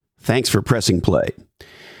Thanks for pressing play.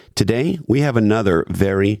 Today, we have another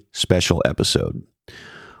very special episode.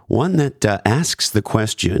 One that asks the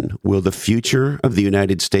question, will the future of the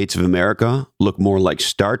United States of America look more like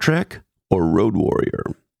Star Trek or Road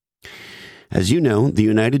Warrior? As you know, the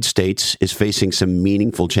United States is facing some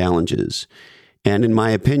meaningful challenges, and in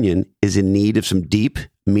my opinion, is in need of some deep,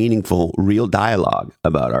 meaningful, real dialogue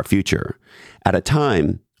about our future, at a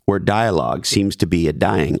time where dialogue seems to be a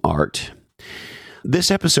dying art.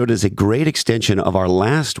 This episode is a great extension of our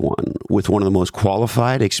last one with one of the most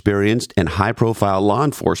qualified, experienced, and high-profile law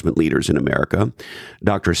enforcement leaders in America,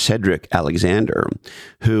 Dr. Cedric Alexander,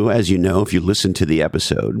 who, as you know, if you listen to the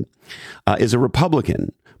episode, is a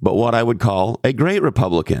Republican, but what I would call a great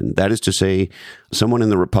Republican. That is to say, someone in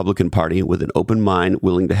the Republican Party with an open mind,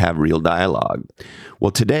 willing to have real dialogue. Well,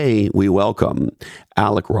 today we welcome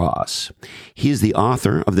Alec Ross. He is the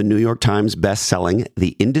author of the New York Times bestselling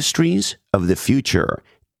The Industries of the Future,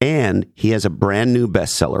 and he has a brand new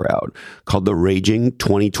bestseller out called The Raging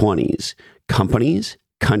 2020s: Companies,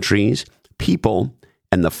 Countries, People,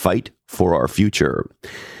 and the Fight for Our Future.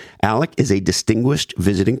 Alec is a distinguished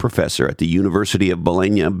visiting professor at the University of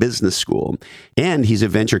Bologna Business School, and he's a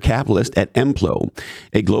venture capitalist at Emplo,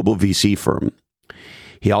 a global VC firm.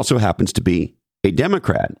 He also happens to be a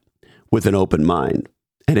Democrat with an open mind,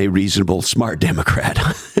 and a reasonable, smart Democrat,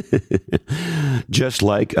 just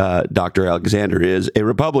like Dr. Alexander is a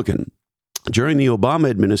Republican. During the Obama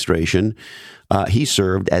administration, he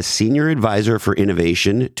served as senior advisor for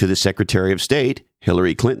innovation to the Secretary of State,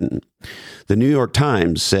 Hillary Clinton. The New York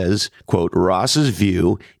Times says, quote, Ross's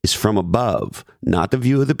view is from above, not the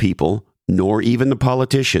view of the people, nor even the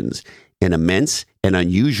politicians, an immense and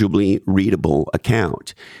unusually readable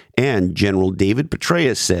account. And General David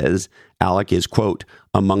Petraeus says Alec is, quote,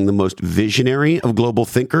 among the most visionary of global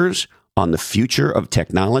thinkers on the future of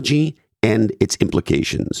technology and its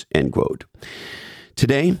implications, end quote.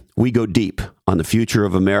 Today, we go deep on the future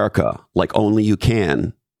of America like only you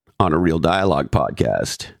can on a Real Dialogue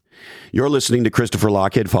podcast. You're listening to Christopher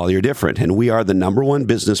Lochhead, Follow Your Different, and we are the #1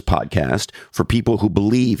 business podcast for people who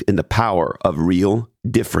believe in the power of real,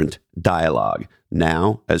 different dialogue.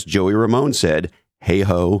 Now, as Joey Ramone said, hey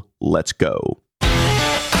ho, let's go.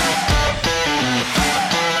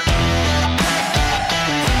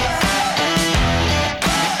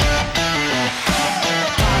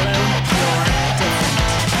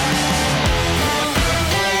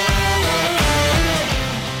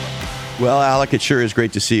 Well, Alec, it sure is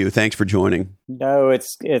great to see you. Thanks for joining. No,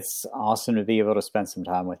 it's awesome to be able to spend some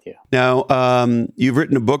time with you. Now, you've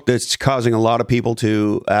written a book that's causing a lot of people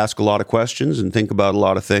to ask a lot of questions and think about a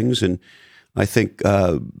lot of things. And I think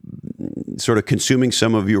sort of consuming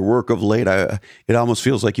some of your work of late, it almost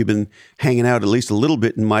feels like you've been hanging out at least a little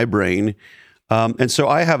bit in my brain. And so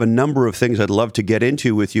I have a number of things I'd love to get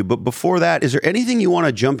into with you. But before that, is there anything you want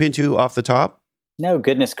to jump into off the top? No,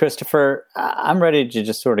 goodness, Christopher, I'm ready to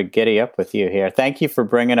just sort of giddy up with you here. Thank you for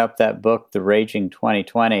bringing up that book, The Raging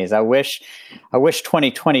 2020s. I wish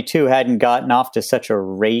 2022 hadn't gotten off to such a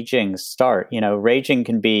raging start. You know, raging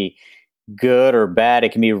can be good or bad.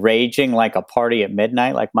 It can be raging like a party at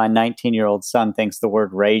midnight. Like my 19-year-old son thinks the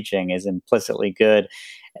word raging is implicitly good.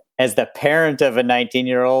 As the parent of a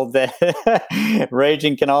 19-year-old,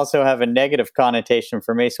 raging can also have a negative connotation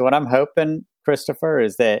for me. So what I'm hoping, Christopher,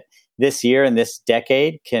 is that this year and this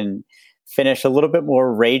decade can finish a little bit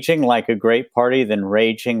more raging like a great party than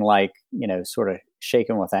raging like, you know, sort of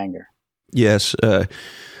shaken with anger. Yes. And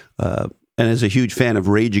as a huge fan of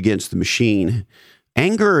Rage Against the Machine,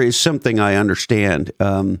 anger is something I understand.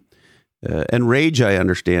 And rage I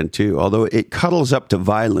understand too, although it cuddles up to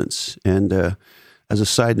violence. And as a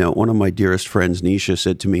side note, one of my dearest friends, Nisha,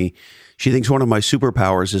 said to me, she thinks one of my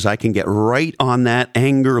superpowers is I can get right on that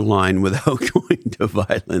anger line without going to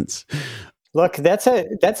violence. Look, that's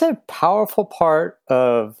a powerful part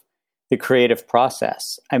of the creative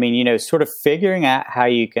process. I mean, you know, sort of figuring out how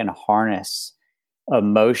you can harness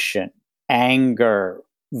emotion, anger,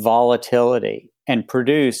 volatility, and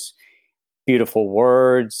produce beautiful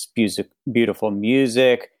words, beautiful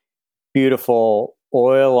music, beautiful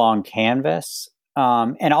oil on canvas.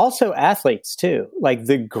 And also athletes too. Like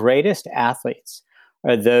the greatest athletes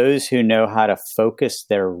are those who know how to focus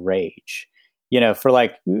their rage. You know, for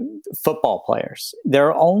like football players, there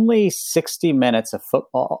are only 60 minutes of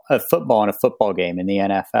football in a football game in the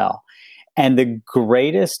NFL. And the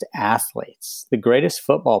greatest athletes, the greatest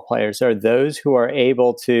football players are those who are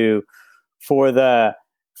able to, for the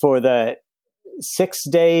 6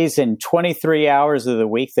 days and 23 hours of the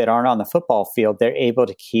week that aren't on the football field, they're able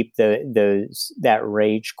to keep that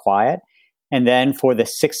rage quiet. And then for the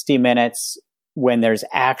 60 minutes when there's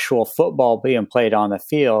actual football being played on the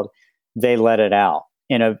field, they let it out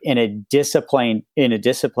in a disciplined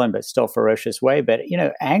but still ferocious way. But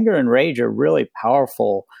anger and rage are really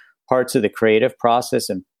powerful parts of the creative process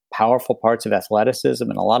and powerful parts of athleticism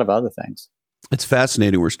and a lot of other things. It's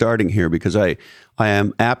fascinating we're starting here because I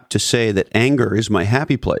am apt to say that anger is my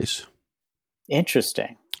happy place.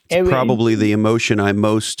 Interesting. It's probably the emotion I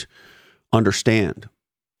most understand.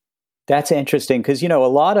 That's interesting because, a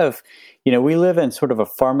lot of, we live in sort of a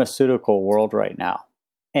pharmaceutical world right now.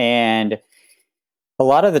 And a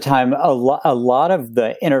lot of the time, a lot of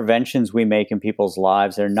the interventions we make in people's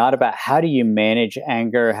lives are not about how do you manage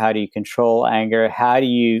anger, how do you control anger, how do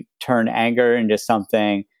you turn anger into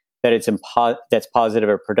something that that's positive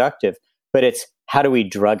or productive, but it's how do we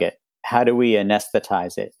drug it? How do we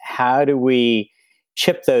anesthetize it? How do we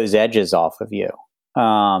chip those edges off of you?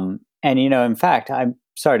 In fact, I'm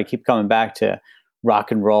sorry to keep coming back to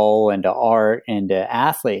rock and roll and to art and to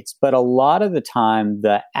athletes, but a lot of the time,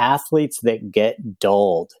 the athletes that get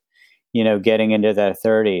dulled, getting into their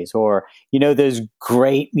 30s, or, those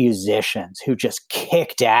great musicians who just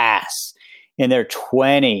kicked ass in their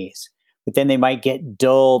 20s, but then they might get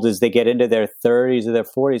dulled as they get into their 30s or their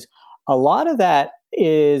 40s. A lot of that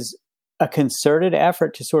is a concerted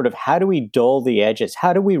effort to sort of how do we dull the edges?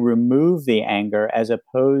 How do we remove the anger as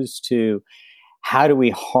opposed to how do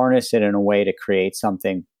we harness it in a way to create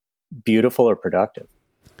something beautiful or productive?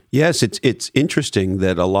 Yes, it's interesting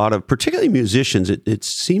that a lot of, particularly musicians, it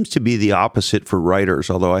seems to be the opposite for writers,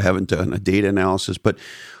 although I haven't done a data analysis, but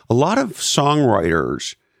a lot of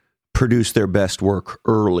songwriters produce their best work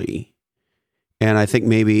early. And I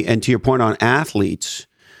think and to your point on athletes,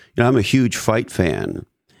 I'm a huge fight fan.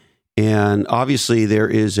 And obviously there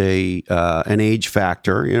is an age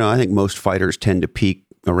factor. I think most fighters tend to peak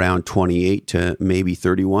around 28 to maybe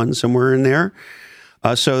 31, somewhere in there.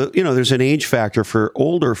 So there's an age factor for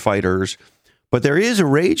older fighters, but there is a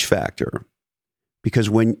rage factor because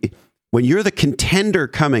when you're the contender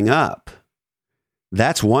coming up,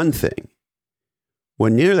 that's one thing.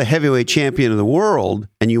 When you're the heavyweight champion of the world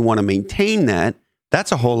and you want to maintain that,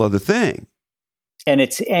 that's a whole other thing. And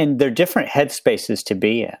they're different headspaces to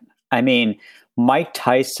be in. I mean, Mike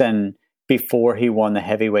Tyson, before he won the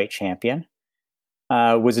heavyweight champion,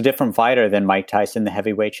 was a different fighter than Mike Tyson, the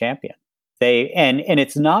heavyweight champion. And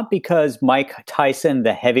it's not because Mike Tyson,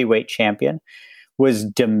 the heavyweight champion, was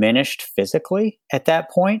diminished physically at that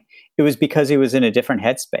point. It was because he was in a different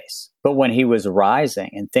headspace. But when he was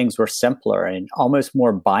rising and things were simpler and almost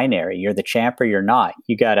more binary, you're the champ or you're not.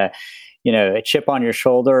 You got a chip on your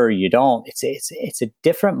shoulder or you don't. It's a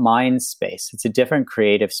different mind space. It's a different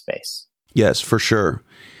creative space. Yes, for sure.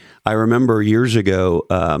 I remember years ago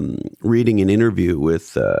reading an interview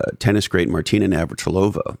with tennis great Martina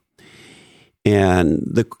Navratilova.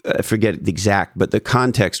 And I forget the exact, but the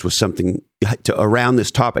context was something around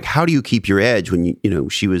this topic. How do you keep your edge when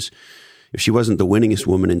if she wasn't the winningest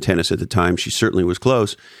woman in tennis at the time, she certainly was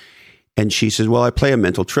close. And she says, well, I play a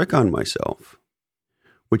mental trick on myself,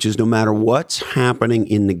 which is no matter what's happening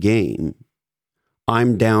in the game,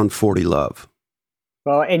 I'm down 40 love.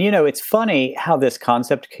 Well, and it's funny how this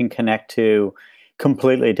concept can connect to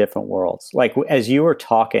completely different worlds. Like as you were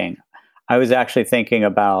talking, I was actually thinking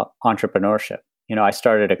about entrepreneurship. I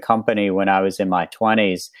started a company when I was in my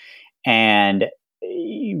 20s and,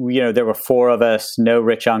 there were 4 of us, no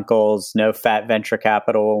rich uncles, no fat venture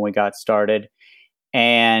capital when we got started.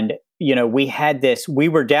 And, we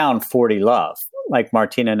were down 40 love, like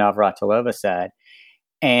Martina Navratilova said.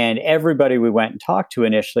 And everybody we went and talked to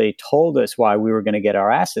initially told us why we were going to get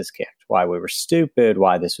our asses kicked, why we were stupid,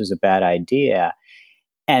 why this was a bad idea.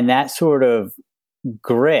 And that sort of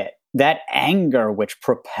grit, that anger, which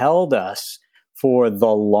propelled us for the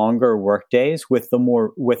longer work days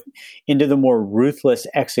into the more ruthless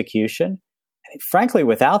execution. Frankly,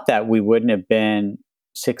 without that, we wouldn't have been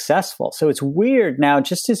successful. So it's weird now,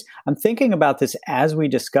 just as I'm thinking about this as we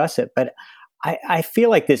discuss it, but I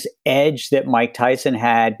feel like this edge that Mike Tyson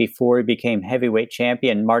had before he became heavyweight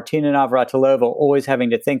champion, Martina Navratilova always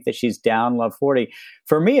having to think that she's down love 40.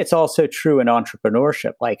 For me, it's also true in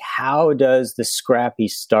entrepreneurship. Like, how does the scrappy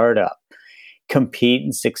startup compete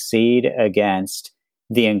and succeed against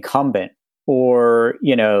the incumbent or,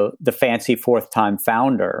 the fancy fourth-time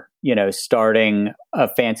founder, starting a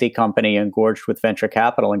fancy company engorged with venture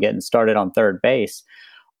capital and getting started on third base?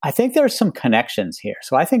 I think there's some connections here.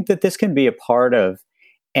 So I think that this can be a part of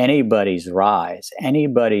anybody's rise,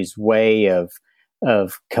 anybody's way of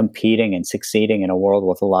competing and succeeding in a world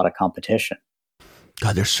with a lot of competition.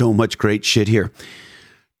 God, there's so much great shit here.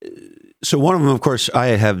 So one of them, of course, I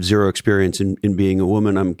have zero experience in being a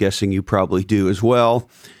woman. I'm guessing you probably do as well.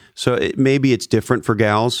 So maybe it's different for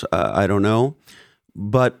gals. I don't know.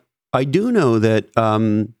 But I do know that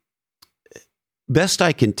best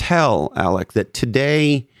I can tell, Alec, that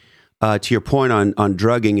today, to your point on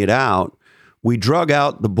drugging it out, we drug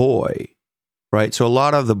out the boy, right? So a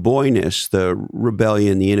lot of the boyness, the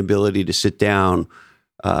rebellion, the inability to sit down,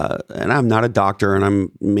 and I'm not a doctor and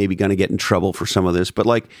I'm maybe going to get in trouble for some of this, but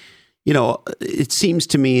like, you know, it seems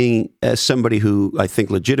to me, as somebody who I think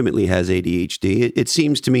legitimately has ADHD, it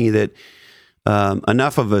seems to me that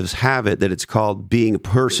enough of us have it that it's called being a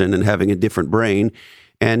person and having a different brain.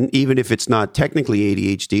 And even if it's not technically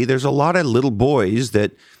ADHD, there's a lot of little boys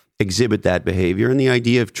that exhibit that behavior. And the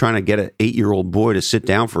idea of trying to get an 8-year-old boy to sit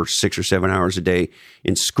down for 6 or 7 hours a day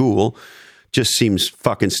in school just seems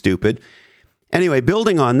fucking stupid. Anyway,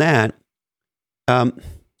 building on that, I'm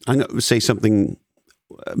going to say something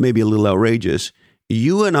maybe a little outrageous.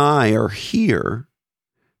 You and I are here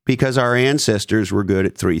because our ancestors were good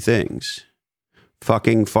at 3 things: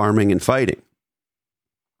 fucking, farming, and fighting.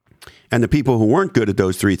 And the people who weren't good at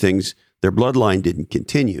those 3 things, their bloodline didn't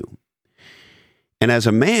continue. And as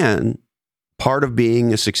a man, part of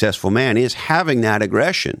being a successful man is having that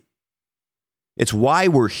aggression. It's why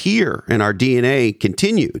we're here and our DNA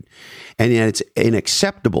continued. And yet it's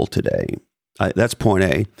unacceptable today. That's point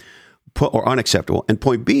A, or unacceptable. And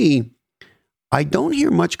point B, I don't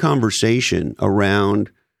hear much conversation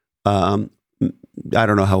around, I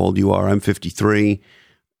don't know how old you are, I'm 53,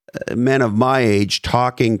 men of my age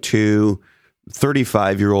talking to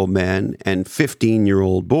 35-year-old men and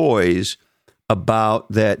 15-year-old boys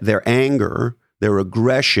about their anger, their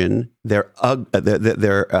aggression, their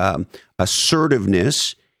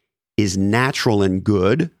assertiveness is natural and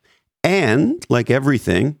good. And like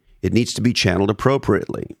everything, it needs to be channeled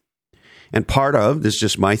appropriately. And part of, this is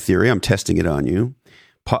just my theory, I'm testing it on you,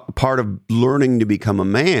 part of learning to become a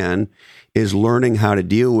man is learning how to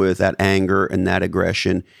deal with that anger and that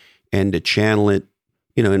aggression and to channel it,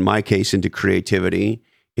 you know, in my case, into creativity,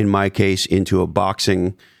 in my case, into a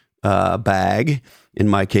boxing bag, in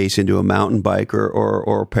my case, into a mountain bike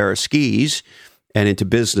or a pair of skis, and into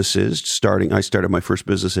businesses. I started my first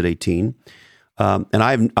business at 18.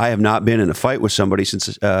 And I have not been in a fight with somebody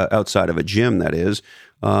since outside of a gym, that is,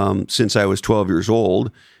 since I was 12 years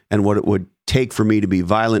old. And what it would take for me to be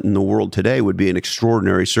violent in the world today would be an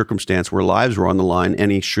extraordinary circumstance where lives were on the line.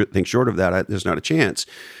 Anything short of that, there's not a chance.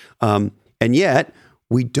 And yet,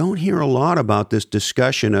 we don't hear a lot about this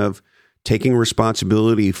discussion of taking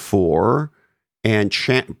responsibility for and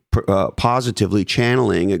positively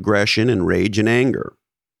channeling aggression and rage and anger.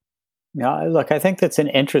 Yeah, look, I think that's an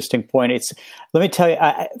interesting point. Let me tell you,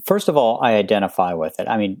 first of all, I identify with it.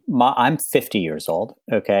 I mean, I'm 50 years old,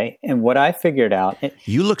 okay? And what I figued out...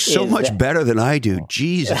 You look so much better than I do.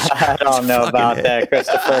 Jesus. I don't know about that,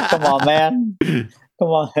 Christopher. Come on, man. Come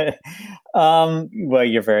on. Well,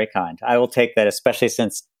 you're very kind. I will take that, especially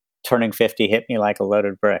since turning 50 hit me like a load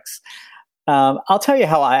of bricks. I'll tell you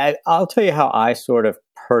how I sort of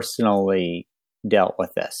personally dealt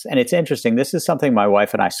with this. And it's interesting. This is something my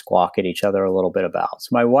wife and I squawk at each other a little bit about. So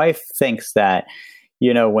my wife thinks that,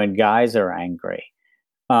 you know, when guys are angry,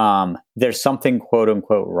 there's something quote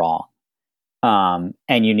unquote wrong.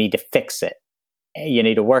 And you need to fix it. You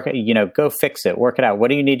need to work it, you know, go fix it, work it out. What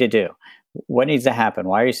do you need to do? What needs to happen?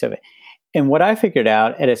 Why are you so... And what I figured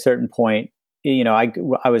out at a certain point, you know,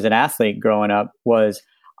 I was an athlete growing up, was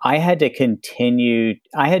I had to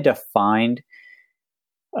find,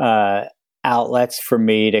 outlets for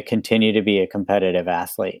me to continue to be a competitive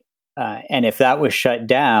athlete. And if that was shut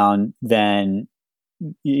down, then,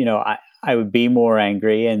 you know, I would be more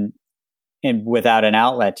angry and without an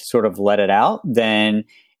outlet to sort of let it out, then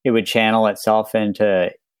it would channel itself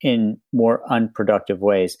in more unproductive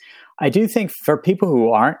ways. I do think for people who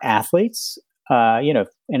aren't athletes, you know,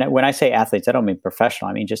 and when I say athletes, I don't mean professional,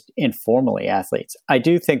 I mean just informally athletes. I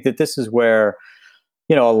do think that this is where,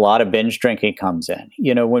 you know, a lot of binge drinking comes in.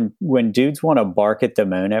 You know, when dudes want to bark at the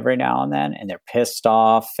moon every now and then, and they're pissed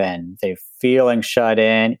off and they're feeling shut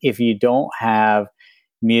in, if you don't have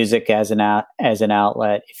music as an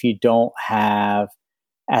outlet, if you don't have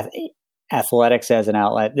athletics as an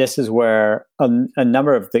outlet, this is where a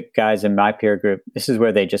number of the guys in my peer group, this is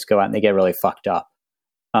where they just go out and they get really fucked up.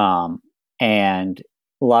 And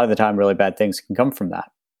a lot of the time, really bad things can come from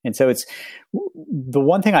that. And so it's the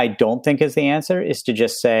one thing I don't think is the answer is to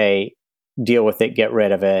just say, deal with it, get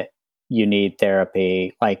rid of it. You need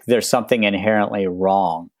therapy. Like there's something inherently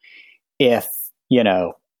wrong if, you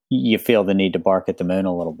know, you feel the need to bark at the moon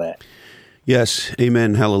a little bit. Yes.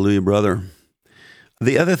 Amen. Hallelujah, brother.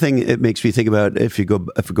 The other thing it makes me think about, if you go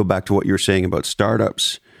back to what you were saying about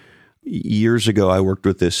startups, years ago, I worked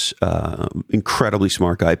with this incredibly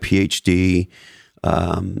smart guy, PhD,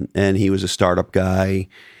 and he was a startup guy.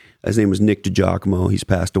 His name was Nick DiGiacomo. He's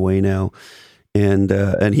passed away now.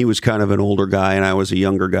 And he was kind of an older guy, and I was a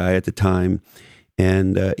younger guy at the time.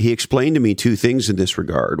 And he explained to me two things in this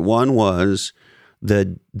regard. One was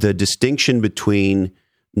the distinction between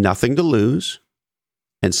nothing to lose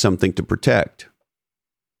and something to protect.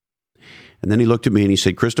 And then he looked at me and he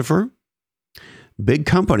said, Christopher, big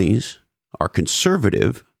companies are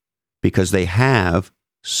conservative because they have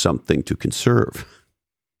something to conserve.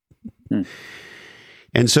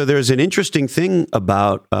 And so there's an interesting thing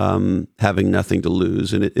about having nothing to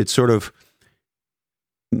lose. And it's sort of,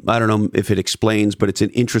 I don't know if it explains, but it's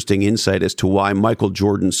an interesting insight as to why Michael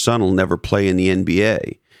Jordan's son will never play in the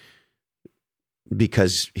NBA.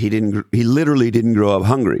 Because he literally didn't grow up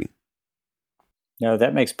hungry. No,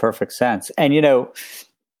 that makes perfect sense. And,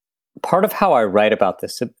 part of how I write about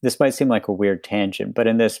this might seem like a weird tangent, but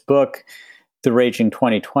in this book, The Raging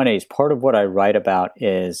 2020s, part of what I write about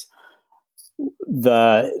is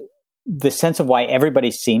the sense of why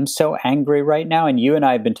everybody seems so angry right now. And you and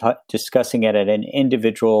I have been discussing it at an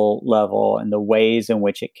individual level and the ways in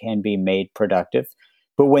which it can be made productive.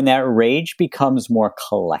 But when that rage becomes more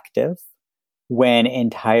collective, when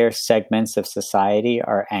entire segments of society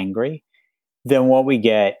are angry, then what we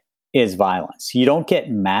get is violence. You don't get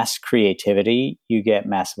mass creativity, you get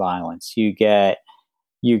mass violence. You get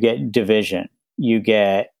division. You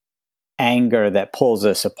get anger that pulls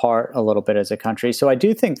us apart a little bit as a country. So I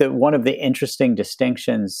do think that one of the interesting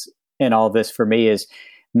distinctions in all this for me is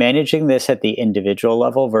managing this at the individual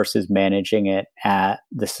level versus managing it at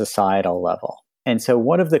the societal level. And so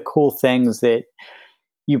one of the cool things that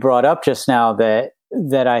you brought up just now that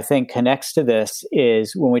I think connects to this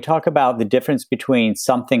is when we talk about the difference between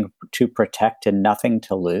something to protect and nothing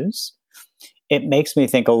to lose, it makes me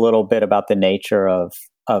think a little bit about the nature of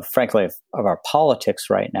frankly, of our politics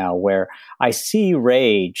right now, where I see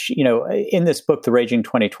rage, in this book, The Raging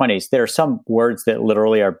 2020s, there are some words that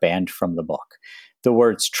literally are banned from the book. The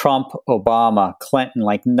words Trump, Obama, Clinton,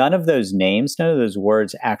 like none of those names, none of those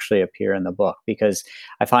words actually appear in the book, because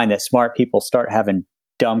I find that smart people start having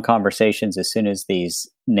dumb conversations as soon as these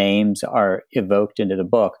names are evoked into the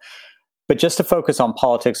book. But just to focus on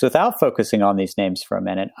politics without focusing on these names for a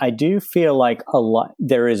minute, I do feel like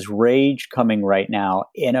there is rage coming right now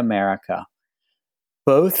in America,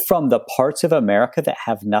 both from the parts of America that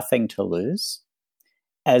have nothing to lose,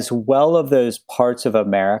 as well as those parts of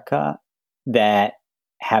America that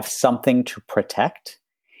have something to protect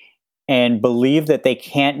and believe that they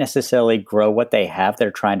can't necessarily grow what they have.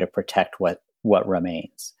 They're trying to protect what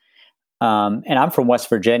remains. And I'm from West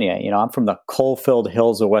Virginia. I'm from the coal-filled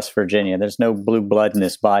hills of West Virginia. There's no blue blood in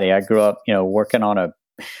this body. I grew up, working on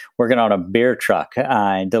a beer truck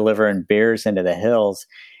and delivering beers into the hills.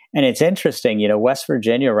 And it's interesting, West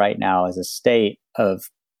Virginia right now is a state of,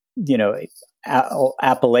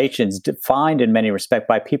 Appalachians defined in many respects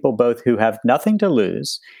by people both who have nothing to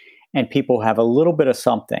lose and people who have a little bit of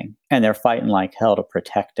something, and they're fighting like hell to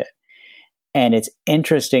protect it. And it's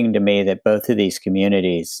interesting to me that both of these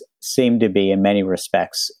communities seem to be, in many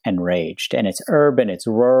respects, enraged. And it's urban, it's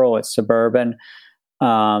rural, it's suburban.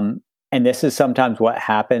 And this is sometimes what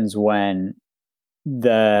happens when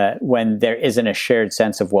there isn't a shared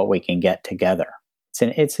sense of what we can get together.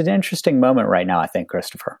 It's an interesting moment right now, I think,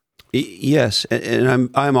 Christopher. Yes, and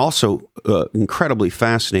I'm also incredibly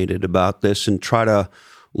fascinated about this and try to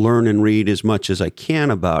learn and read as much as I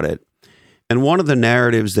can about it. And one of the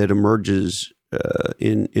narratives that emerges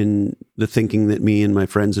in the thinking that me and my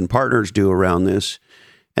friends and partners do around this,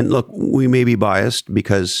 and look, we may be biased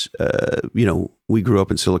because, we grew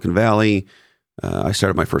up in Silicon Valley. I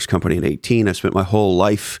started my first company at 18. I spent my whole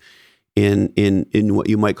life in what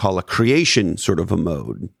you might call a creation sort of a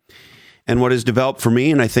mode. And what has developed for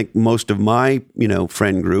me, and I think most of my,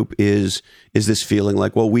 friend group is this feeling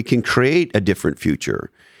like, well, we can create a different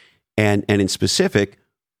future. And in specific,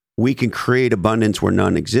 we can create abundance where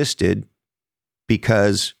none existed,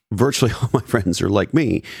 because virtually all my friends are like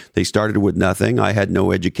me. They started with nothing. I had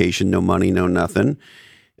no education, no money, no nothing.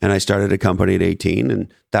 And I started a company at 18,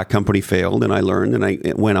 and that company failed, and I learned, and I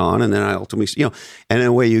went on, and then I ultimately, and then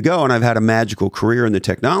away you go. And I've had a magical career in the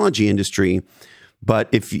technology industry. But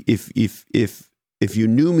if you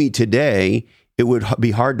knew me today, it would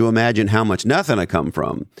be hard to imagine how much nothing I come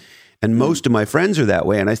from. And most of my friends are that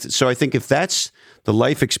way. And so I think if that's the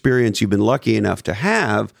life experience you've been lucky enough to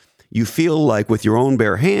have, you feel like with your own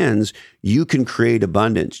bare hands, you can create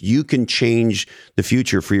abundance. You can change the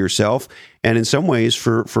future for yourself and in some ways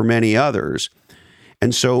for many others.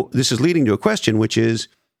 And so this is leading to a question, which is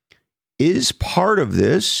part of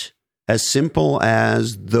this as simple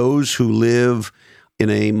as those who live in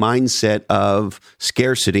a mindset of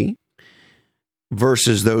scarcity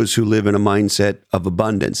versus those who live in a mindset of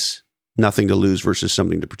abundance, nothing to lose versus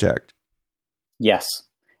something to protect? Yes.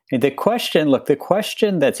 And the question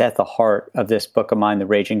that's at the heart of this book of mine, The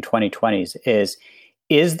Raging 2020s,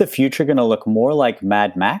 is the future going to look more like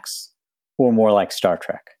Mad Max or more like Star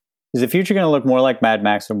Trek? Is the future going to look more like Mad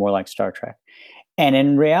Max or more like Star Trek? And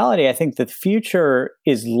in reality, I think the future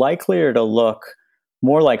is likelier to look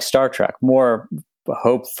more like Star Trek, more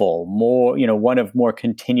hopeful, more, one of more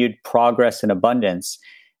continued progress and abundance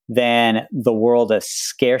than the world of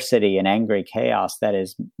scarcity and angry chaos that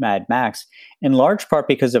is Mad Max, in large part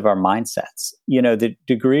because of our mindsets. The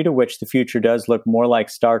degree to which the future does look more like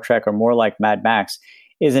Star Trek or more like Mad Max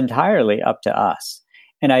is entirely up to us.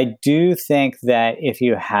 And I do think that if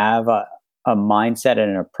you have a mindset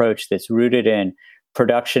and an approach that's rooted in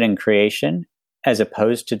production and creation as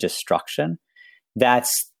opposed to destruction,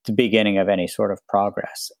 that's the beginning of any sort of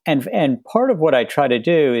progress. And part of what I try to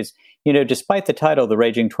do is, despite the title, The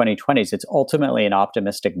Raging 2020s, it's ultimately an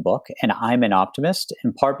optimistic book. And I'm an optimist,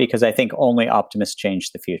 in part because I think only optimists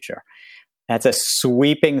change the future. That's a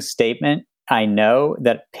sweeping statement. I know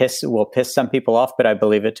that will piss some people off, but I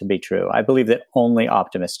believe it to be true. I believe that only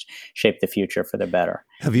optimists shape the future for the better.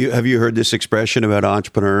 Have you heard this expression about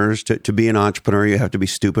entrepreneurs? To be an entrepreneur, you have to be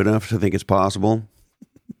stupid enough to think it's possible.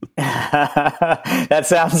 That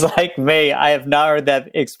sounds like me. I have not heard that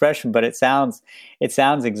expression, but it sounds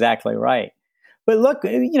exactly right. But look,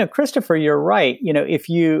 Christopher, you're right. If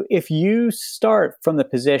you start from the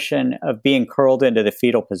position of being curled into the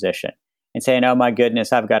fetal position and saying, "Oh my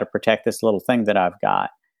goodness, I've got to protect this little thing that I've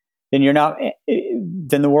got," then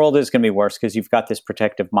then the world is going to be worse because you've got this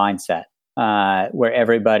protective mindset where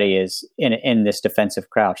everybody is in this defensive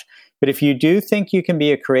crouch. But if you do think you can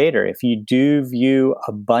be a creator, if you do view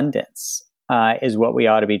abundance is what we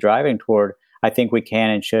ought to be driving toward, I think we can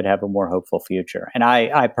and should have a more hopeful future. And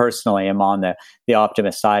I personally am on the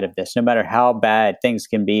optimist side of this, no matter how bad things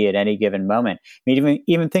can be at any given moment. I mean,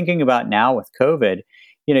 even thinking about now with COVID,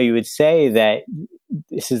 you would say that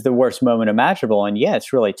this is the worst moment imaginable. And yeah,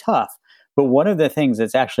 it's really tough. But one of the things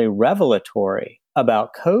that's actually revelatory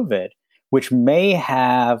about COVID, which may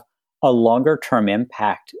have a longer term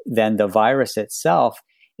impact than the virus itself,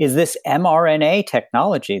 is this mRNA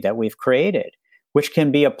technology that we've created, which can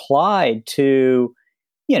be applied to,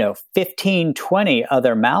 15, 20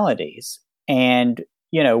 other maladies. And,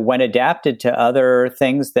 when adapted to other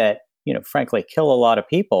things that, frankly, kill a lot of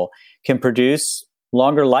people, can produce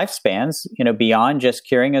longer lifespans, beyond just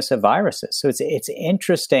curing us of viruses. So it's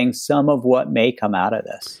interesting some of what may come out of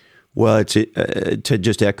this. Well, to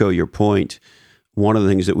just echo your point, one of the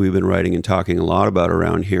things that we've been writing and talking a lot about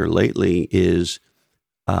around here lately is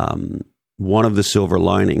one of the silver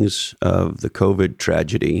linings of the COVID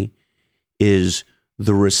tragedy is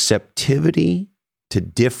the receptivity to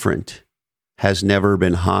different has never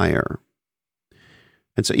been higher.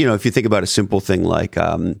 And so, if you think about a simple thing like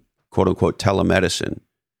quote unquote telemedicine,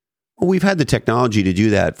 well, we've had the technology to do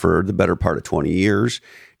that for the better part of 20 years.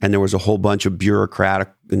 And there was a whole bunch of bureaucratic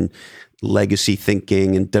and legacy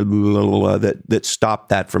thinking and that stopped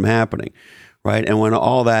that from happening, right? And when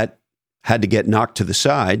all that had to get knocked to the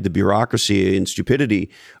side, the bureaucracy and stupidity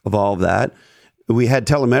of all of that, we had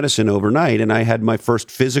telemedicine overnight, and I had my first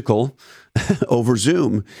physical over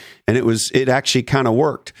Zoom, and it actually kind of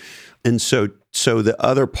worked. And so the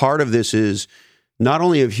other part of this is not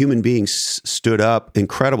only have human beings stood up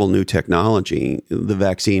incredible new technology, the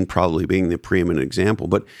vaccine probably being the preeminent example,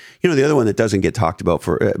 but the other one that doesn't get talked about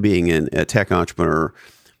for being a tech entrepreneur,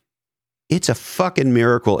 it's a fucking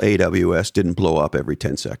miracle AWS didn't blow up every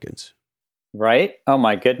 10 seconds. Right? Oh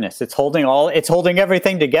my goodness. It's holding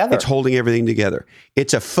everything together. It's holding everything together.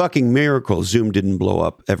 It's a fucking miracle Zoom didn't blow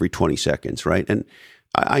up every 20 seconds, right? And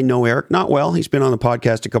I know Eric not well. He's been on the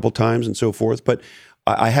podcast a couple times and so forth, but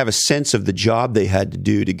I have a sense of the job they had to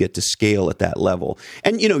do to get to scale at that level.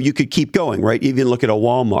 And, you could keep going, right? Even look at a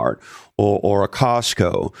Walmart or a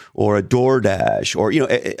Costco or a DoorDash or,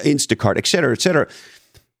 Instacart, et cetera, et cetera.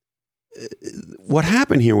 What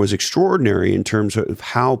happened here was extraordinary in terms of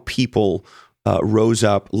how people rose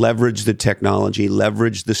up, leveraged the technology,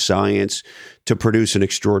 leveraged the science to produce an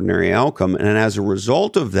extraordinary outcome. And as a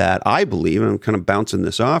result of that, I believe, and I'm kind of bouncing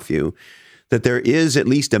this off you, that there is at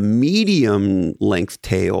least a medium length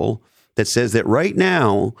tail that says that right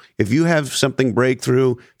now, if you have something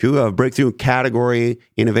breakthrough, if you have a breakthrough category,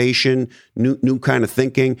 innovation, new kind of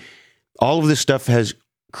thinking, all of this stuff has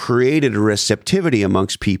created a receptivity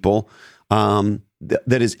amongst people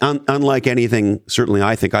that is unlike anything, certainly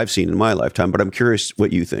I think I've seen in my lifetime, but I'm curious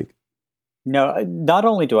what you think. No, not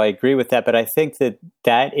only do I agree with that, but I think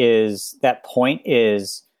that point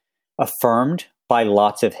is affirmed by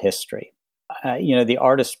lots of history. The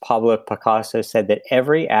artist Pablo Picasso said that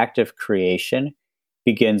every act of creation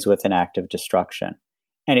begins with an act of destruction.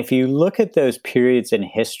 And if you look at those periods in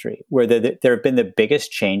history where there have been the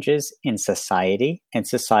biggest changes in society and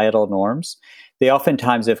societal norms, they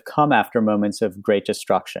oftentimes have come after moments of great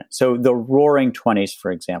destruction. So the Roaring 20s,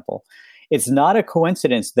 for example, it's not a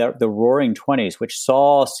coincidence that the Roaring 20s, which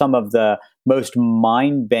saw some of the most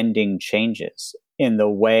mind-bending changes in the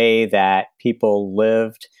way that people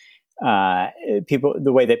lived, the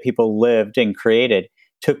way that people lived and created,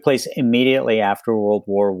 took place immediately after World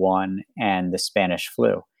War I and the Spanish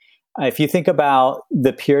flu. If you think about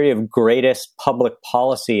the period of greatest public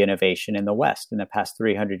policy innovation in the West in the past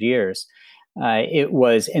 300 years, it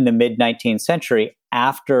was in the mid-19th century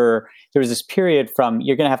after there was this period from,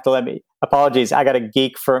 you're going to have to let me, apologies, I got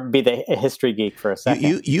to be the history geek for a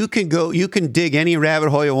second. You can dig any rabbit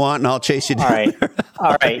hole you want and I'll chase you down.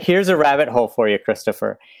 All right. Here's a rabbit hole for you,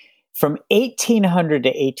 Christopher. From 1800 to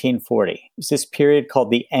 1840, was this period called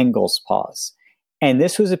the Engels Pause. And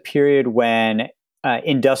this was a period when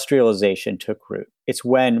industrialization took root. It's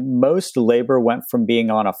when most labor went from being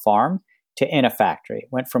on a farm to in a factory,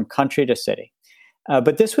 went from country to city.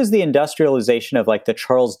 But this was the industrialization of like the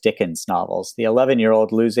Charles Dickens novels, the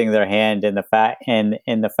 11-year-old losing their hand in the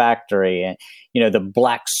factory, and the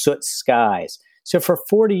black soot skies. So for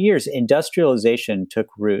 40 years, industrialization took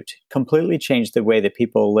root, completely changed the way that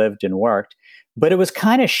people lived and worked. But it was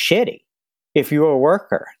kind of shitty if you were a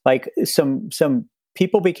worker. Like some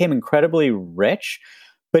people became incredibly rich,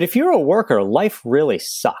 but if you're a worker, life really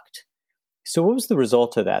sucked. So what was the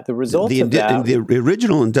result of that? The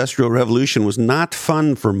original Industrial Revolution was not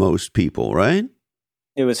fun for most people, right?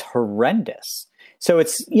 It was horrendous. So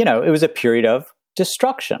it was a period of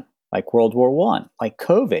destruction, like World War I, like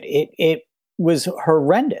COVID. It was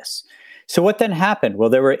horrendous. So what then happened? Well,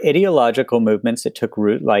 there were ideological movements that took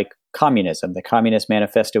root, like communism. The Communist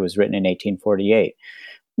Manifesto was written in 1848.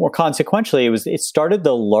 More consequentially, it started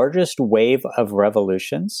the largest wave of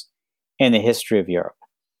revolutions in the history of Europe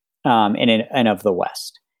and of the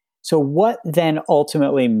West. So what then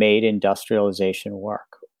ultimately made industrialization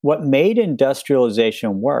work? What made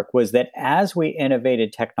industrialization work was that as we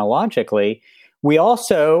innovated technologically, we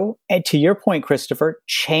also, and to your point, Christopher,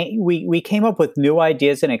 we came up with new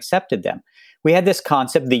ideas and accepted them. We had this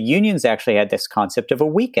concept, the unions actually had this concept of a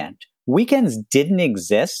weekend. Weekends didn't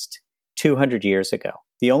exist 200 years ago.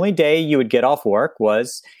 The only day you would get off work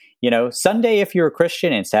was, Sunday if you were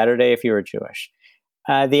Christian and Saturday if you were Jewish.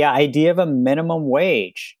 The idea of a minimum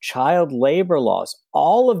wage, child labor laws,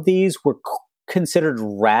 all of these were considered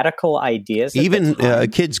radical ideas. Even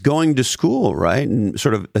kids going to school, right? And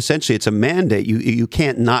sort of essentially it's a mandate. You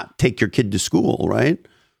can't not take your kid to school, right?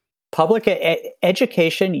 Public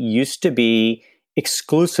education used to be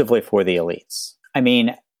exclusively for the elites. I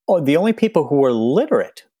mean, the only people who were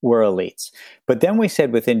literate were elites. But then we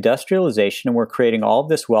said with industrialization, and we're creating all of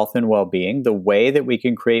this wealth and well-being, the way that we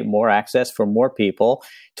can create more access for more people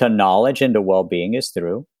to knowledge and to well-being is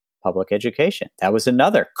through public education. That was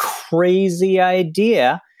another crazy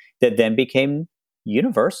idea that then became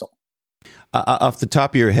universal. Off the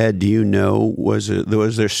top of your head, do you know, was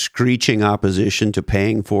there screeching opposition to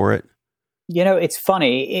paying for it? It's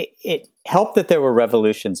funny. It helped that there were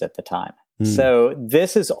revolutions at the time. So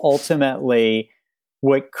this is ultimately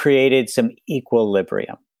what created some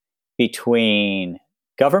equilibrium between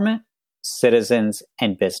government, citizens,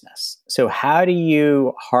 and business. So how do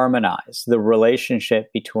you harmonize the relationship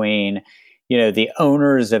between, the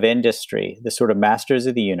owners of industry, the sort of masters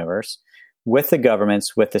of the universe, with the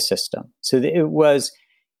governments, with the system? So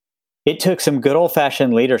it took some good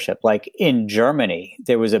old-fashioned leadership. Like in Germany,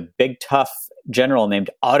 there was a big, tough general named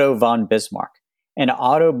Otto von Bismarck. And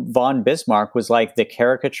Otto von Bismarck was like the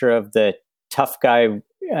caricature of the tough guy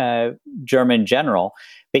German general,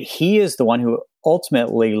 but he is the one who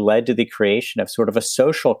ultimately led to the creation of sort of a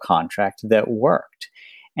social contract that worked.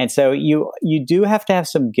 And so you do have to have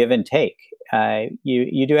some give and take.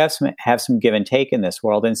 You do have some give and take in this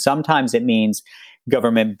world, and sometimes it means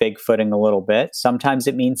government bigfooting a little bit. Sometimes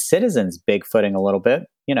it means citizens bigfooting a little bit.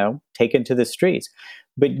 Taken to the streets.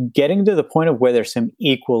 But getting to the point of where there's some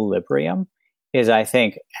equilibrium is, I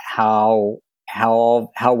think, how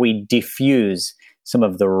we diffuse some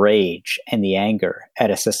of the rage and the anger at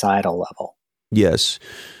a societal level. Yes.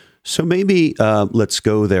 So maybe let's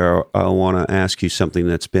go there. I want to ask you something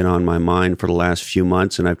that's been on my mind for the last few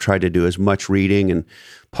months, and I've tried to do as much reading and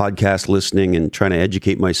podcast listening and trying to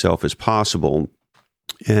educate myself as possible.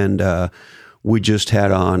 And We just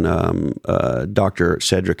had on Dr.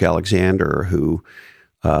 Cedric Alexander, who,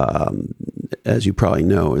 as you probably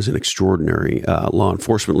know, is an extraordinary law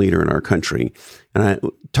enforcement leader in our country. And I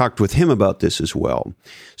talked with him about this as well.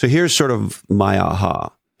 So here's sort of my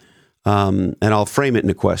aha, and I'll frame it in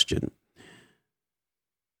a question.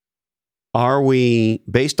 Are we,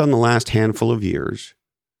 based on the last handful of years,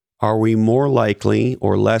 are we more likely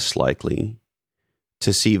or less likely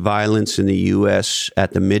to see violence in the U.S.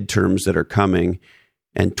 at the midterms that are coming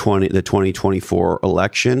and the 2024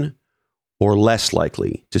 election, or less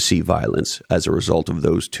likely to see violence as a result of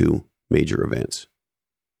those two major events?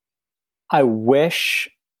 I wish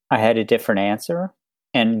I had a different answer,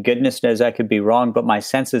 and goodness knows I could be wrong, but my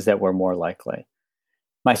sense is that we're more likely.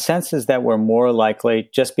 My sense is that we're more likely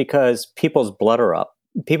just because people's blood are up.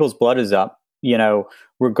 People's blood is up,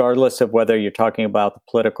 regardless of whether you're talking about the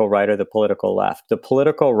political right or the political left. The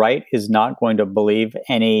political right is not going to believe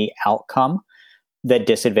any outcome that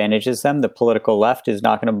disadvantages them. The political left is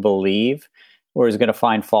not going to believe or is going to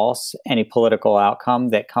find false any political outcome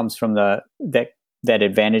that comes from that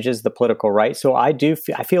advantages the political right. So I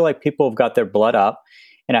feel like people have got their blood up,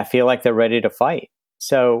 and I feel like they're ready to fight.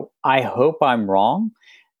 So I hope I'm wrong.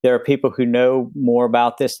 There are people who know more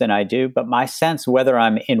about this than I do, but my sense, whether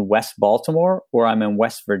I'm in West Baltimore or I'm in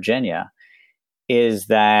West Virginia, is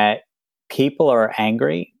that people are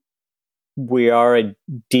angry. We are a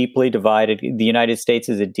deeply divided, the United States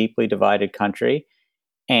is a deeply divided country.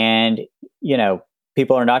 And,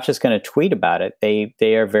 people are not just going to tweet about it.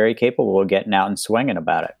 They are very capable of getting out and swinging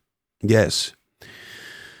about it. Yes.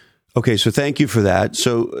 Okay, so thank you for that.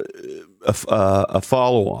 So a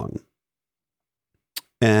follow-on.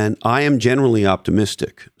 And I am generally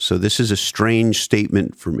optimistic. So this is a strange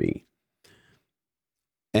statement for me.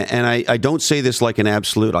 And I don't say this like an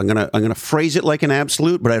absolute. I'm gonna phrase it like an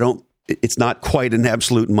absolute, but it's not quite an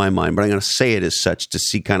absolute in my mind, but I'm gonna say it as such to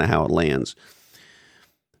see kind of how it lands.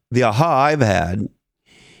 The aha I've had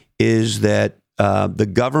is that the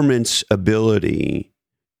government's ability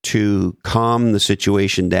to calm the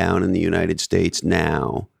situation down in the United States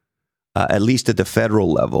now, at least at the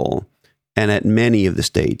federal level, and at many of the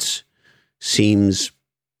states, seems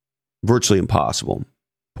virtually impossible,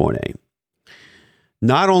 point A.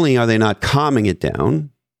 Not only are they not calming it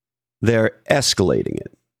down, they're escalating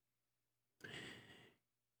it.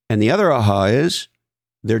 And the other aha is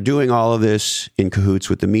they're doing all of this in cahoots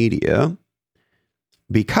with the media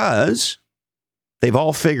because they've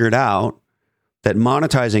all figured out that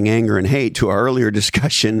monetizing anger and hate, to our earlier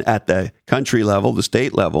discussion at the country level, the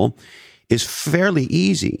state level, is fairly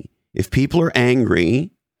easy. If people are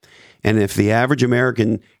angry, and if the average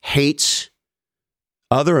American hates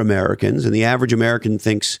other Americans, and the average American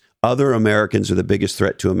thinks other Americans are the biggest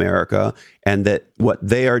threat to America, and that what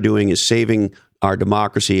they are doing is saving our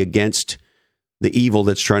democracy against the evil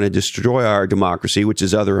that's trying to destroy our democracy, which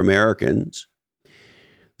is other Americans,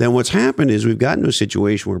 then what's happened is we've gotten to a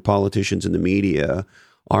situation where politicians and the media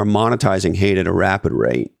are monetizing hate at a rapid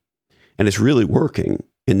rate. And it's really working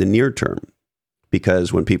in the near term.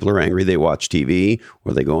 Because when people are angry, they watch TV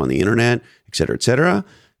or they go on the internet, et cetera, et cetera.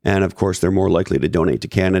 And of course, they're more likely to donate to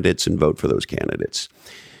candidates and vote for those candidates.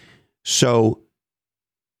 So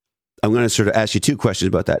I'm going to sort of ask you two questions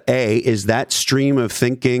about that. A, is that stream of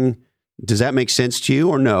thinking, does that make sense to you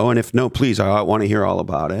or no? And if no, please, I want to hear all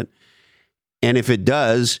about it. And if it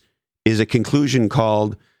does, is a conclusion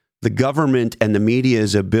called the government and the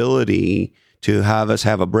media's ability to have us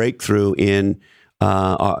have a breakthrough in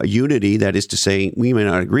unity, that is to say, we may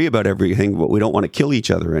not agree about everything, but we don't want to kill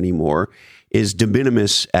each other anymore, is de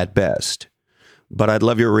minimis at best. But I'd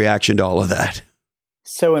love your reaction to all of that.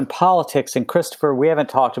 So in politics, and Christopher, we haven't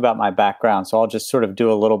talked about my background, so I'll just sort of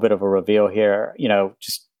do a little bit of a reveal here.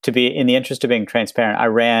 Just to be, in the interest of being transparent, I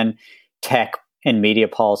ran tech and media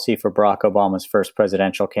policy for Barack Obama's first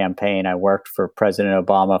presidential campaign. I worked for President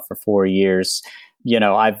Obama for 4 years.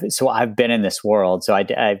 I've been in this world, so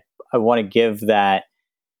I want to give that.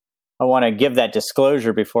 I want to give that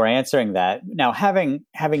disclosure before answering that. Now, having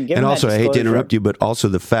given and also, that I hate to interrupt you, but also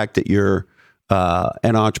the fact that you're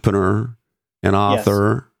an entrepreneur, an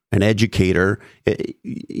author, an educator.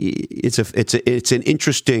 It's an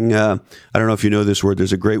interesting. I don't know if you know this word.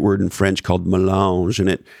 There's a great word in French called mélange, and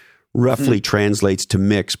it roughly translates to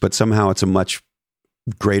mix, but somehow it's a much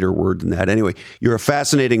greater word than that. Anyway, you're a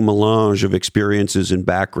fascinating melange of experiences and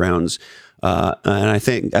backgrounds. And I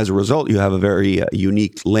think as a result, you have a very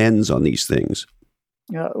unique lens on these things.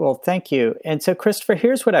 Well, thank you. And so, Christopher,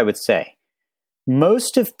 here's what I would say.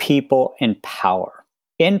 Most of people in power,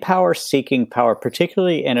 seeking power,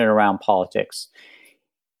 particularly in and around politics,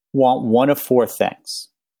 want one of four things.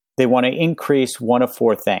 they want to increase one of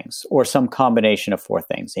four things or some combination of four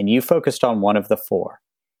things. And you focused on one of the four.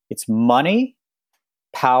 It's money,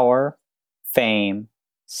 power, fame,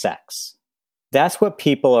 sex. That's what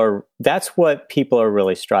people are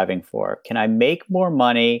really striving for. Can I make more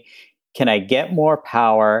money? Can I get more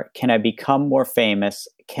power? Can I become more famous?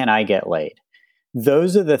 Can I get laid?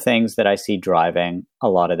 Those are the things that I see driving a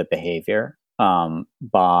lot of the behavior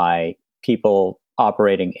by people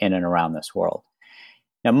operating in and around this world.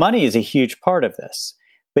 Now, money is a huge part of this.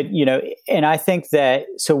 But, and I think that,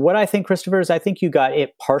 so what I think, Christopher, is I think you got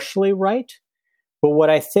it partially right. But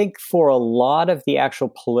what I think for a lot of the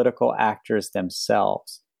actual political actors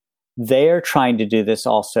themselves, they are trying to do this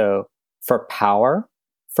also for power,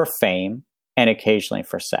 for fame, and occasionally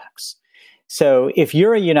for sex. So if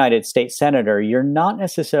you're a United States senator, you're not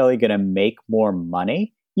necessarily going to make more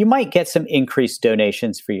money. You might get some increased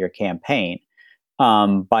donations for your campaign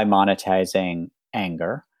by monetizing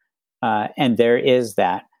anger. And there is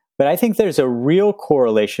that. But I think there's a real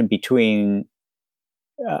correlation between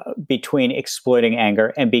exploiting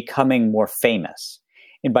anger and becoming more famous.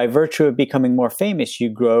 And by virtue of becoming more famous, you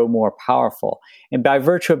grow more powerful. And by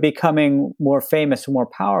virtue of becoming more famous and more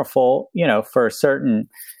powerful, for a certain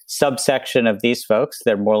subsection of these folks,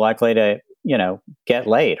 they're more likely to, get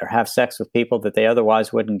laid or have sex with people that they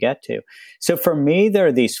otherwise wouldn't get to. So for me, there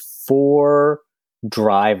are these four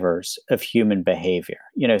drivers of human behavior.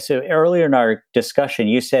 So earlier in our discussion,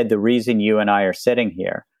 you said the reason you and I are sitting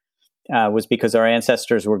here was because our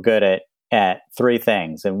ancestors were good at three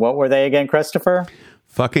things. And what were they again, Christopher?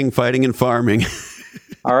 Fucking, fighting, and farming.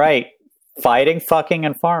 All right. Fighting, fucking,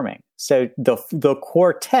 and farming. So the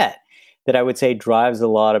quartet that I would say drives a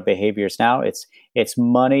lot of behaviors now, it's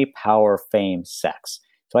money, power, fame, sex.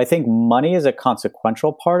 So I think money is a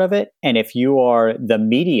consequential part of it. And if you are the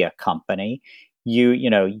media company,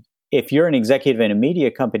 if you're an executive in a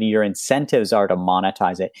media company, your incentives are to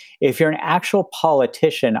monetize it. If you're an actual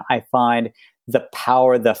politician, I find the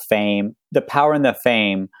power and the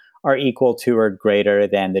fame are equal to or greater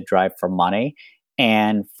than the drive for money.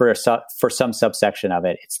 And for some subsection of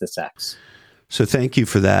it, it's the sex. So thank you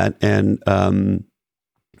for that. And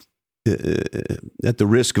at the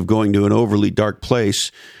risk of going to an overly dark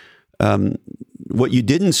place, what you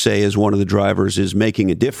didn't say as one of the drivers is making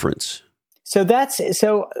a difference. So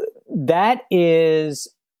that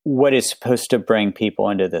is what is supposed to bring people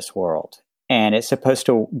into this world. And it's supposed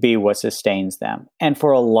to be what sustains them. And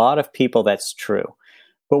for a lot of people, that's true.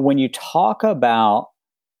 But when you talk about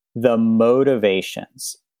the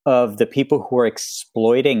motivations of the people who are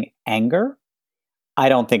exploiting anger, I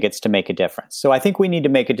don't think it's to make a difference. So I think we need to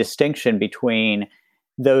make a distinction between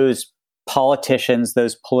those politicians,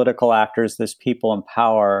 those political actors, those people in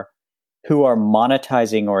power who are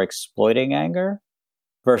monetizing or exploiting anger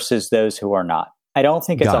versus those who are not. I don't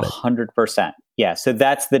think it's 100%. Yeah, so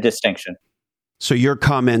that's the distinction. So your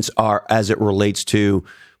comments are as it relates to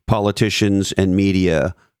politicians and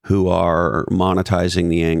media who are monetizing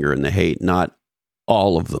the anger and the hate, not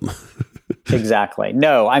all of them. Exactly.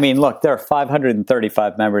 No, I mean, look, there are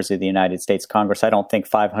 535 members of the United States Congress. I don't think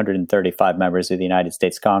 535 members of the United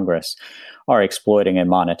States Congress are exploiting and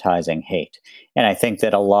monetizing hate. And I think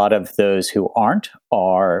that a lot of those who aren't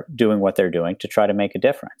are doing what they're doing to try to make a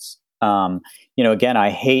difference. Again, I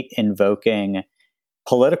hate invoking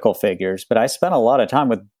political figures, but I spent a lot of time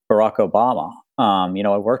with Barack Obama.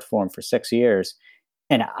 I worked for him for 6 years,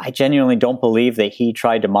 and I genuinely don't believe that he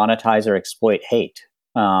tried to monetize or exploit hate.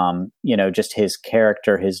 Just his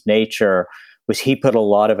character, his nature was he put a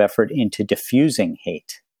lot of effort into diffusing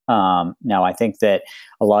hate. Now, I think that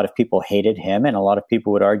a lot of people hated him, and a lot of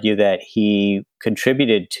people would argue that he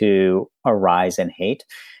contributed to a rise in hate.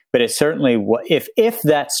 But it's certainly, if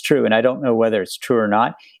that's true, and I don't know whether it's true or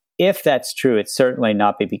not, if that's true, it's certainly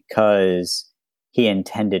not because he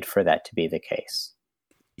intended for that to be the case.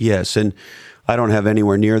 Yes, and I don't have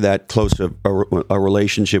anywhere near that close a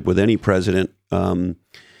relationship with any president,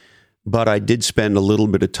 but I did spend a little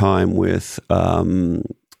bit of time with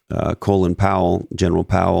Colin Powell, General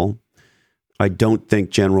Powell. I don't think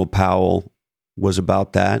General Powell was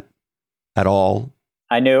about that at all.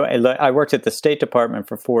 I know. I worked at the State Department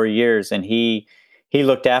for 4 years, and he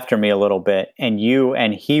looked after me a little bit, and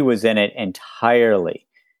he was in it entirely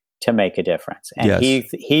to make a difference. And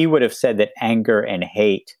yes, he would have said that anger and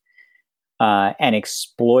hate and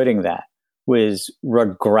exploiting that was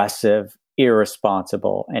regressive,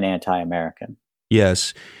 irresponsible, and anti-American.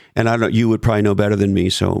 Yes, and I don't. You would probably know better than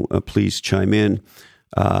me, so please chime in.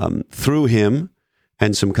 Through him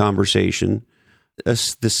and some conversation,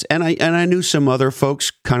 and I knew some other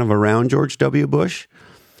folks kind of around George W. Bush,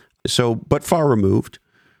 but far removed.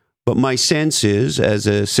 But my sense is, as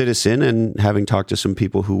a citizen and having talked to some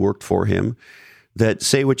people who worked for him, that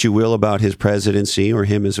say what you will about his presidency or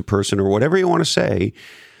him as a person or whatever you want to say,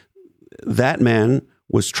 that man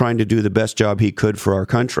was trying to do the best job he could for our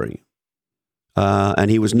country.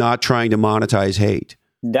 And he was not trying to monetize hate.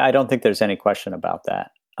 I don't think there's any question about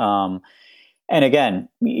that. And again,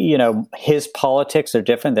 his politics are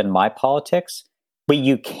different than my politics, but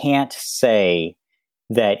you can't say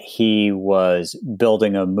that he was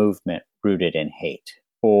building a movement rooted in hate.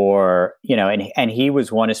 Or, and he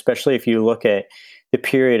was one, especially if you look at the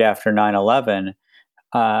period after 9/11,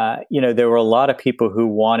 there were a lot of people who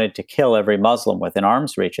wanted to kill every Muslim within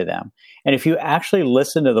arm's reach of them. And if you actually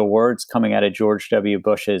listen to the words coming out of George W.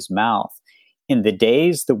 Bush's mouth, in the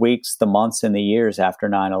days, the weeks, the months, and the years after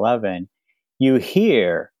 9/11, you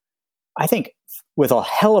hear, I think, with a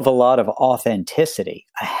hell of a lot of authenticity,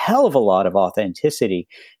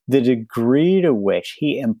 the degree to which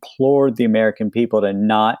he implored the American people to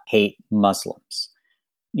not hate Muslims,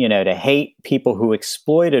 to hate people who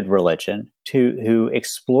exploited religion, who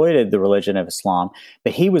exploited the religion of Islam.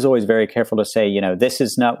 But he was always very careful to say,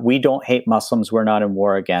 we don't hate Muslims. We're not in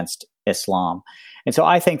war against Islam. And so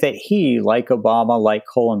I think that he, like Obama, like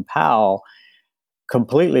Colin Powell,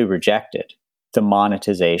 completely rejected the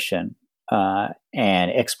monetization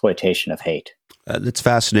and exploitation of hate. That's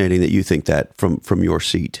fascinating that you think that from your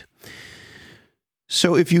seat.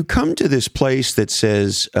 So if you come to this place that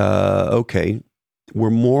says, okay, we're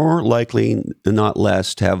more likely, not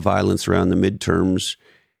less, to have violence around the midterms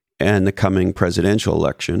and the coming presidential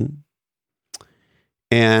election,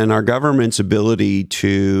 and our government's ability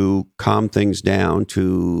to calm things down,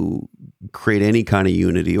 to create any kind of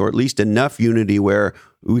unity, or at least enough unity where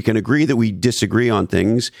we can agree that we disagree on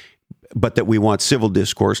things, but that we want civil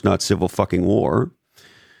discourse, not civil fucking war.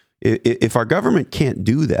 If our government can't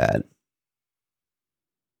do that,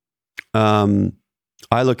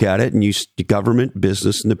 I look at it and use government,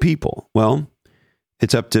 business, and the people. Well,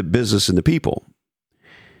 it's up to business and the people.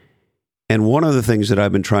 And one of the things that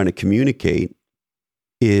I've been trying to communicate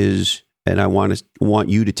is, and I want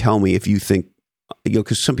you to tell me if you think,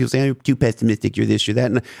 because some people say, you're too pessimistic, you're this, you're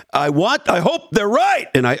that. And I hope they're right.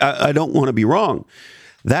 And I don't want to be wrong.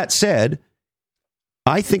 That said,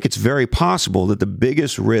 I think it's very possible that the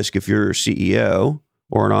biggest risk, if you're a CEO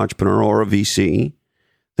or an entrepreneur or a VC,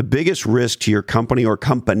 the biggest risk to your company or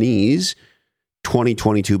companies'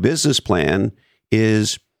 2022 business plan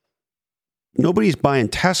is nobody's buying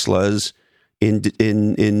Teslas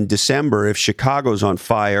in December if Chicago's on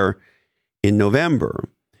fire in November.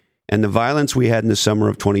 And the violence we had in the summer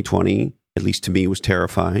of 2020, at least to me, was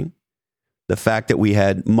terrifying. The fact that we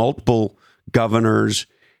had multiple governors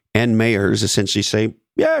and mayors essentially say,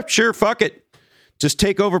 yeah, sure, fuck it. Just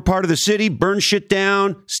take over part of the city, burn shit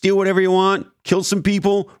down, steal whatever you want, kill some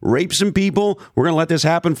people, rape some people. We're going to let this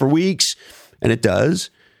happen for weeks. And it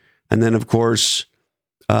does. And then, of course,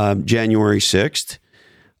 January 6th.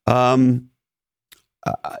 I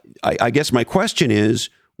guess my question is,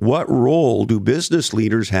 what role do business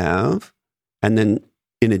leaders have? And then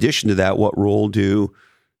in addition to that, what role do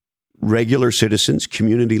regular citizens,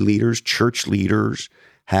 community leaders, church leaders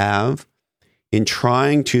have in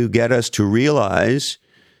trying to get us to realize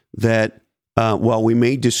that while we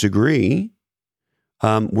may disagree,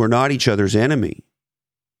 we're not each other's enemy.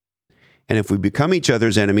 And if we become each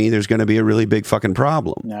other's enemy, there's going to be a really big fucking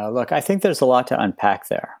problem. No, look, I think there's a lot to unpack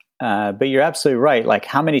there. But you're absolutely right. Like,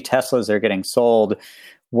 how many Teslas are getting sold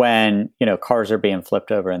when, cars are being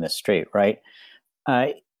flipped over in the street, right?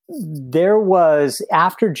 There was,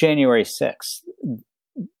 after January 6th,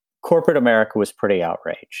 corporate America was pretty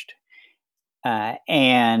outraged.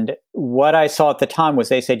 And what I saw at the time was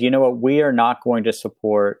they said, you know what, we are not going to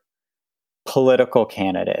support political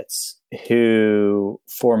candidates who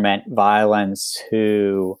foment violence,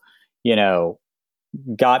 who,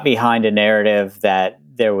 got behind a narrative that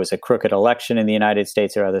there was a crooked election in the United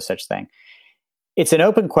States or other such thing. It's an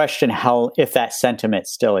open question if that sentiment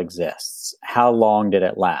still exists. How long did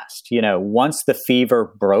it last? Once the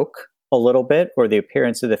fever broke a little bit, or the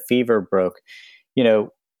appearance of the fever broke,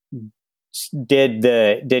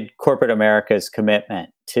 did corporate America's commitment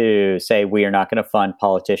to say we are not going to fund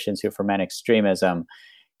politicians who foment extremism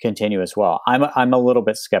continue as well? I'm a little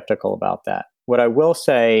bit skeptical about that. What I will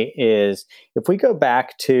say is, if we go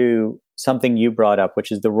back to something you brought up,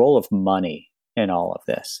 which is the role of money in all of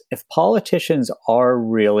this, if politicians are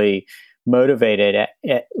really motivated,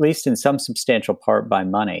 at least in some substantial part, by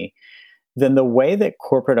money, then the way that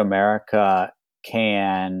corporate America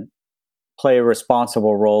can play a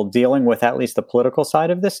responsible role dealing with at least the political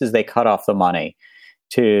side of this is they cut off the money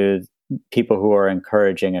to people who are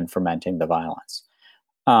encouraging and fomenting the violence.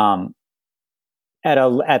 at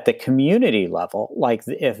the community level, like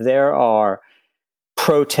if there are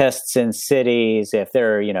protests in cities, if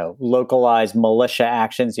there are, localized militia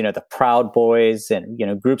actions, the Proud Boys and,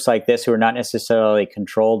 groups like this who are not necessarily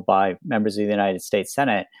controlled by members of the United States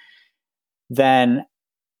Senate, then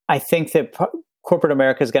I think that corporate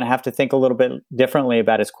America is going to have to think a little bit differently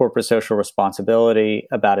about its corporate social responsibility,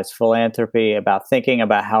 about its philanthropy, about thinking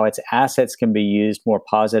about how its assets can be used more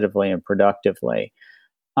positively and productively.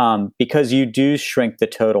 Because you do shrink the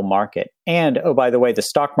total market. And, oh, by the way, the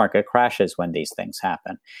stock market crashes when these things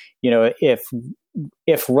happen.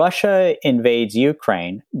 If Russia invades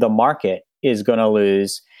Ukraine, the market is going to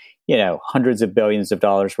lose, hundreds of billions of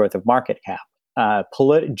dollars worth of market cap.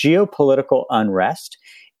 Geopolitical unrest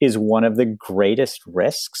is one of the greatest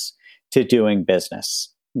risks to doing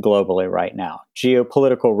business globally right now.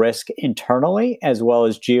 Geopolitical risk internally, as well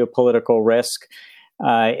as geopolitical risk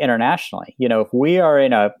internationally. If we're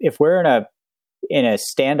in a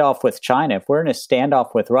standoff with China, if we're in a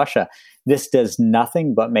standoff with Russia, this does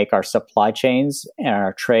nothing but make our supply chains and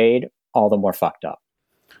our trade all the more fucked up.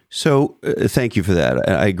 So thank you for that.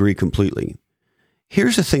 I agree completely.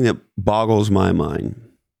 Here's the thing that boggles my mind.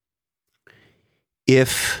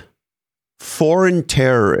 If foreign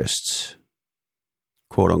terrorists,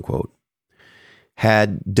 quote unquote,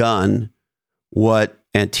 had done what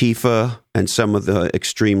Antifa and some of the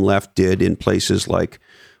extreme left did in places like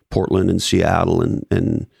Portland and Seattle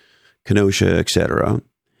and Kenosha, etc.,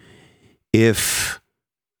 if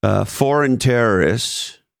foreign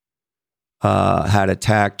terrorists had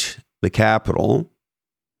attacked the Capitol,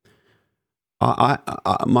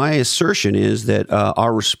 my assertion is that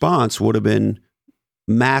our response would have been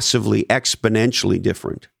massively, exponentially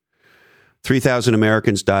different. 3,000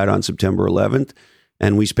 Americans died on September 11th,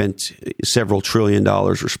 and we spent several $1 trillion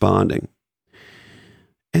responding.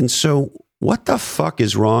 And so what the fuck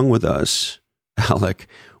is wrong with us, Alec,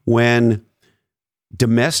 when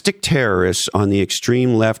domestic terrorists on the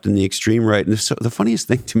extreme left and the extreme right, and the funniest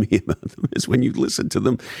thing to me about them is when you listen to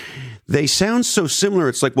them, they sound so similar.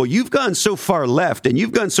 It's like, well, you've gone so far left and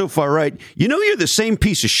you've gone so far right. You're the same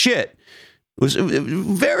piece of shit. It was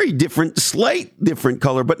very different, slight different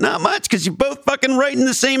color, but not much because you're both fucking right in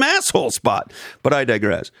the same asshole spot. But I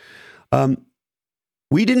digress.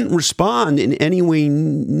 We didn't respond in any way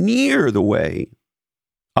near the way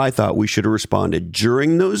I thought we should have responded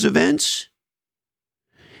during those events.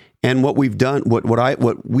 And what we've done,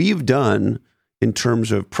 what we've done in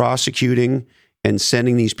terms of prosecuting and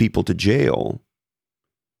sending these people to jail,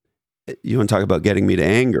 you want to talk about getting me to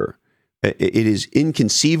anger. It is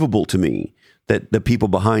inconceivable to me that the people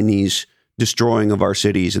behind these destroying of our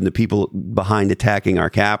cities and the people behind attacking our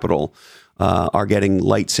capital are getting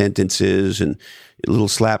light sentences and little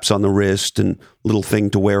slaps on the wrist and little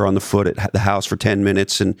thing to wear on the foot at the house for 10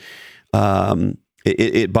 minutes. And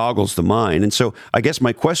it boggles the mind. And so I guess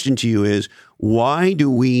my question to you is, why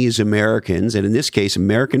do we as Americans, and in this case,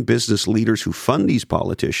 American business leaders who fund these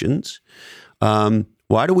politicians,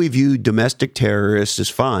 why do we view domestic terrorists as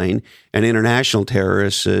fine and international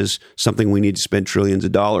terrorists as something we need to spend trillions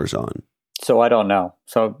of dollars on? So I don't know.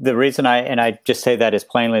 So the reason I just say that as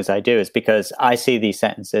plainly as I do is because I see these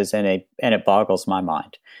sentences and it boggles my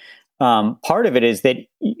mind. Part of it is that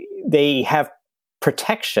they have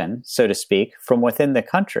protection, so to speak, from within the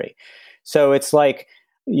country. So it's like,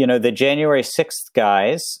 the January 6th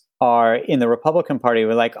guys are in the Republican Party.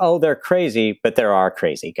 We're like, oh, they're crazy, but there are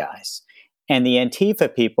crazy guys. And the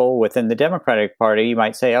Antifa people within the Democratic Party, you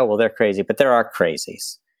might say, oh, well, they're crazy, but there are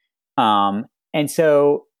crazies. And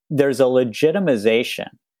so there's a legitimization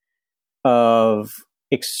of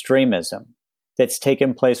extremism that's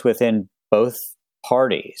taken place within both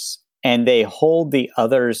parties, and they hold the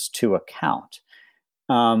others to account,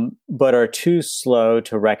 but are too slow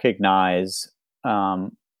to recognize,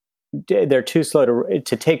 they're too slow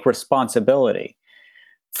to take responsibility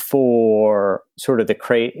for sort of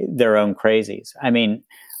their own crazies. I mean,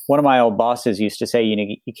 one of my old bosses used to say,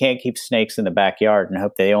 you can't keep snakes in the backyard and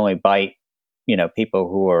hope they only bite, people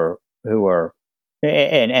who are,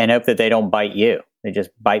 and hope that they don't bite you. They just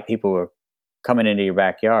bite people who are coming into your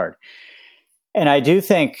backyard. And I do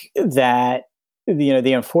think that, one of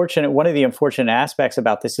the unfortunate aspects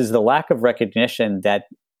about this is the lack of recognition that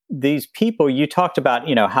these people you talked about,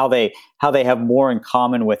 how they have more in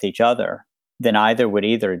common with each other than either would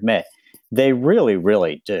admit. They really,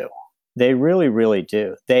 really do. They really, really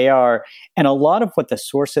do. They are, and a lot of what the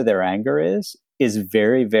source of their anger is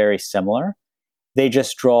very, very similar. They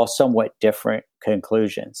just draw somewhat different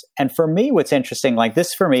conclusions. And for me, what's interesting, like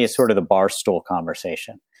this for me is sort of the barstool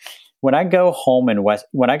conversation. When I go home to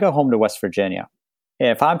West Virginia,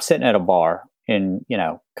 if I'm sitting at a bar, in,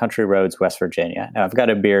 Country Roads, West Virginia. Now I've got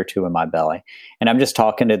a beer or two in my belly, and I'm just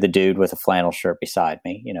talking to the dude with a flannel shirt beside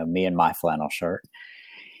me, me and my flannel shirt.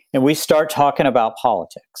 And we start talking about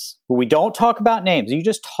politics. We don't talk about names. You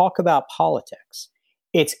just talk about politics.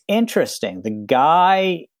 It's interesting. The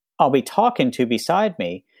guy I'll be talking to beside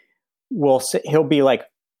me he'll be like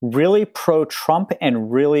really pro Trump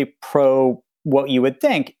and really pro what you would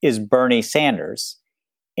think is Bernie Sanders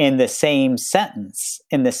in the same sentence,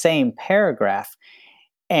 in the same paragraph.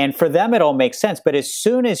 And for them, it all makes sense. But as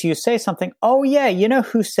soon as you say something, oh yeah, you know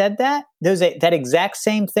who said that? That exact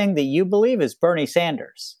same thing that you believe is Bernie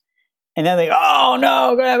Sanders. And then they go, oh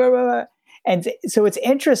no. Blah, blah, blah. And so it's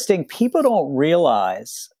interesting. People don't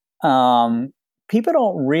realize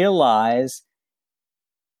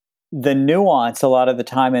the nuance a lot of the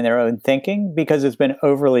time in their own thinking, because it's been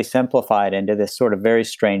overly simplified into this sort of very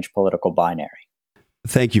strange political binary.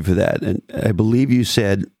 Thank you for that. And I believe you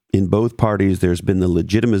said in both parties there's been the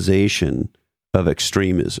legitimization of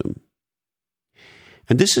extremism.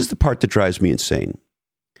 And this is the part that drives me insane.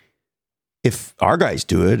 If our guys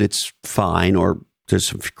do it, it's fine, or there's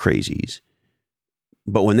some crazies.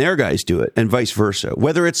 But when their guys do it, and vice versa,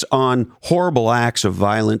 whether it's on horrible acts of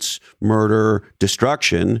violence, murder,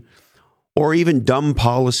 destruction, or even dumb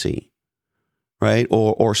policy, right?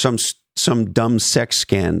 Or some dumb sex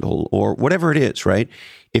scandal, or whatever it is, right?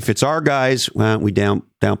 If it's our guys, well, we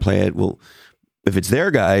downplay it. Well, if it's their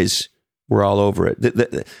guys, we're all over it.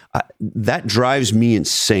 That drives me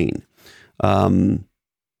insane. And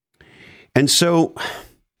so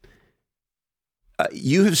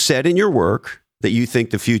you have said in your work that you think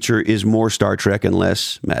the future is more Star Trek and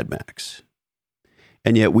less Mad Max.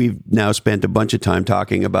 And yet we've now spent a bunch of time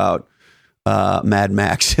talking about Mad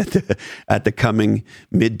Max at the coming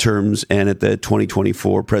midterms and at the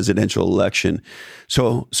 2024 presidential election.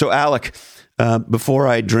 So Alec, before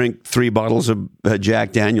I drink 3 bottles of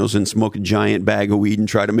Jack Daniels and smoke a giant bag of weed and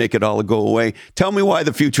try to make it all go away, tell me why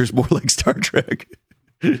the future is more like Star Trek.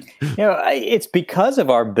 It's because of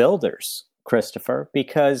our builders, Christopher,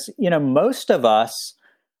 because, most of us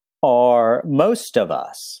are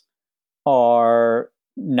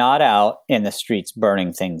not out in the streets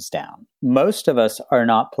burning things down. Most of us are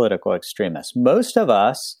not political extremists. Most of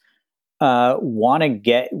us want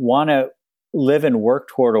to live and work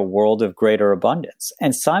toward a world of greater abundance.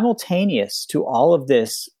 And simultaneous to all of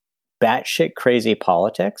this batshit crazy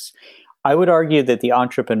politics, I would argue that the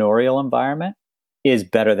entrepreneurial environment is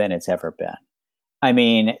better than it's ever been. I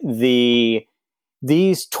mean,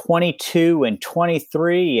 these 22 and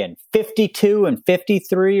 23 and 52 and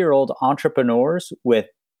 53-year-old entrepreneurs with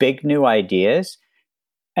big new ideas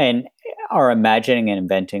and are imagining and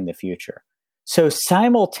inventing the future. So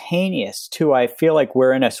simultaneous to, I feel like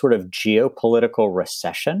we're in a sort of geopolitical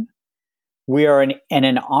recession, we are in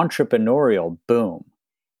an entrepreneurial boom.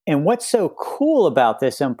 And what's so cool about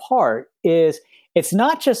this in part is it's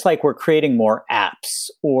not just like we're creating more apps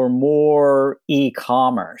or more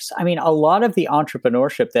e-commerce. I mean, a lot of the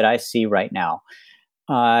entrepreneurship that I see right now,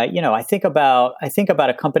 I think about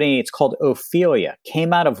a company, it's called Ophelia,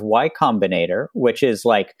 came out of Y Combinator, which is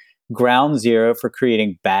like ground zero for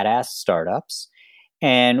creating badass startups.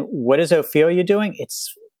 And what is Ophelia doing?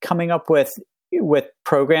 It's coming up with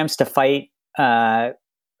programs to fight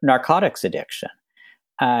narcotics addiction.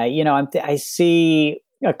 I see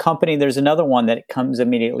a company, there's another one that comes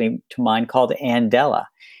immediately to mind called Andela.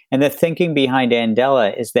 And the thinking behind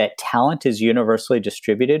Andela is that talent is universally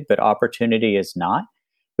distributed, but opportunity is not.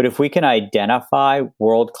 But if we can identify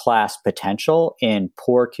world-class potential in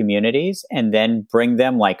poor communities and then bring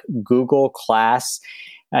them like Google class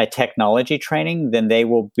technology training, then they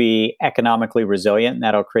will be economically resilient, and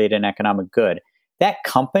that'll create an economic good. That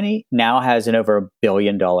company now has an over $1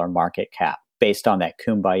 billion market cap, based on that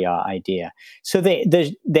kumbaya idea. So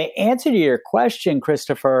the answer to your question,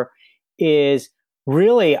 Christopher, is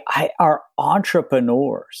really our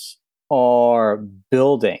entrepreneurs are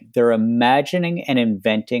building, they're imagining and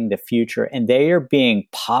inventing the future, and they are being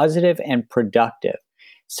positive and productive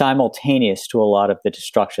simultaneous to a lot of the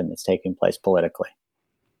destruction that's taking place politically.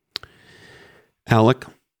 Alec,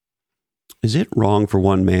 is it wrong for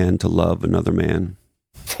one man to love another man?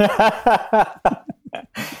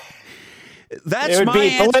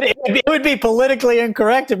 It would be politically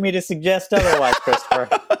incorrect of me to suggest otherwise, Christopher.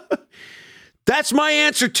 That's my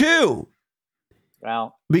answer too.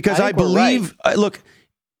 Well, because I believe, right.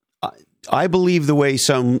 I believe the way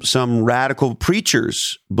some radical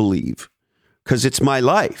preachers believe, because it's my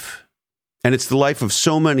life, and it's the life of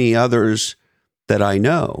so many others that I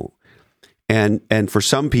know. And for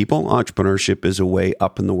some people, entrepreneurship is a way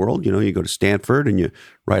up in the world. You know, you go to Stanford and you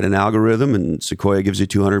write an algorithm and Sequoia gives you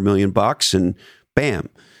 $200 million and bam,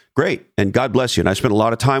 great. And God bless you. And I spent a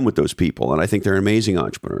lot of time with those people and I think they're amazing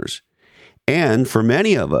entrepreneurs. And for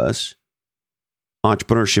many of us,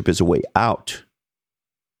 entrepreneurship is a way out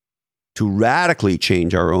to radically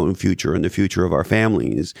change our own future and the future of our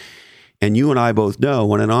families. And you and I both know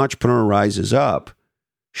when an entrepreneur rises up,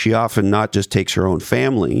 she often not just takes her own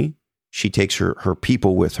family, she takes her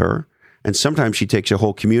people with her, and sometimes she takes a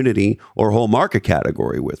whole community or a whole market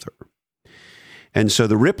category with her. And so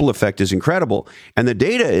the ripple effect is incredible. And the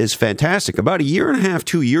data is fantastic. About a year and a half,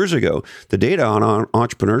 2 years ago, the data on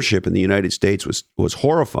entrepreneurship in the United States was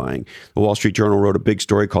horrifying. The Wall Street Journal wrote a big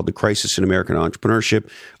story called The Crisis in American Entrepreneurship.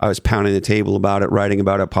 I was pounding the table about it, writing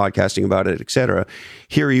about it, podcasting about it, et cetera.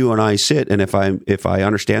 Here you and I sit, and if I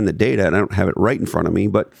understand the data, and I don't have it right in front of me,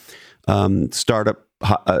 but startup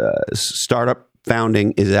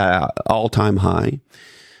founding is at an all-time high.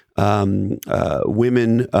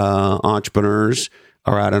 Women entrepreneurs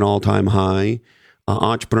are at an all-time high.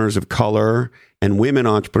 Entrepreneurs of color and women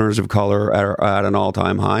entrepreneurs of color are at an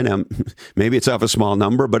all-time high. Now, maybe it's off a small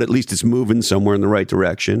number, but at least it's moving somewhere in the right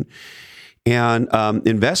direction. And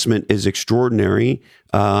investment is extraordinary.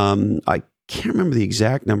 I can't remember the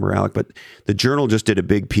exact number, Alec, but the Journal just did a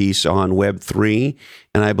big piece on Web3,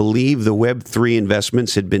 and I believe the Web3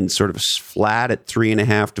 investments had been sort of flat at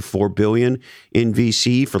 $3.5 to $4 billion in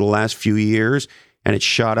VC for the last few years, and it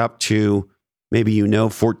shot up to maybe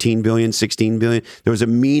 14 billion, 16 billion. There was a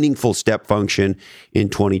meaningful step function in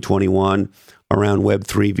 2021 around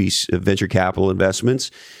Web3 venture capital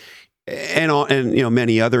investments. And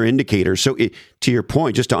many other indicators. So to your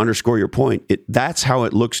point, just to underscore your point, that's how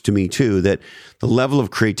it looks to me too. That the level of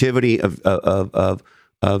creativity of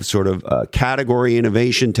sort of category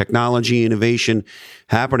innovation, technology innovation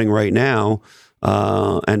happening right now,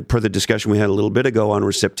 and per the discussion we had a little bit ago on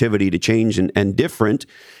receptivity to change and different,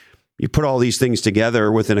 you put all these things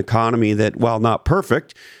together with an economy that, while not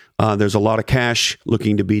perfect, there's a lot of cash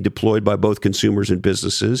looking to be deployed by both consumers and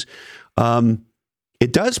businesses.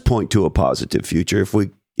 It does point to a positive future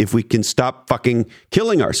if we can stop fucking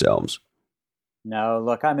killing ourselves. No,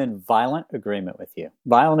 look, I'm in violent agreement with you.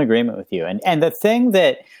 And the thing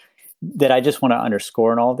that I just want to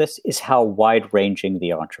underscore in all this is how wide-ranging the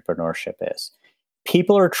entrepreneurship is.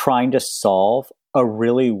 People are trying to solve a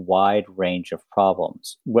really wide range of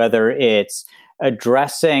problems, whether it's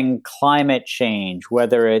addressing climate change,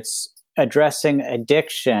 whether it's addressing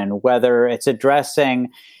addiction, whether it's addressing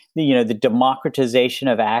the democratization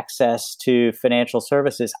of access to financial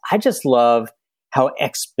services. I just love how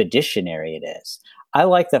expeditionary it is. I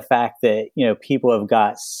like the fact that, people have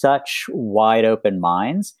got such wide open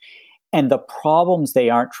minds, and the problems they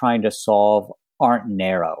aren't trying to solve aren't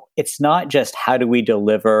narrow. It's not just how do we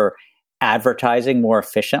deliver advertising more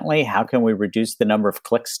efficiently? How can we reduce the number of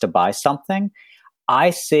clicks to buy something? I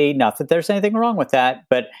see, not that there's anything wrong with that,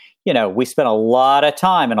 but we spent a lot of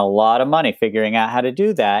time and a lot of money figuring out how to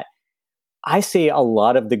do that. I see a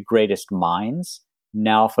lot of the greatest minds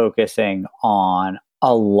now focusing on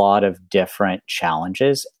a lot of different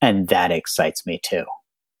challenges, and that excites me too.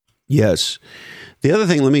 Yes. The other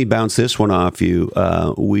thing, let me bounce this one off you.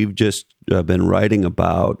 We've just been writing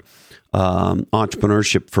about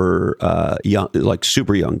entrepreneurship for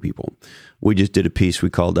super young people. We just did a piece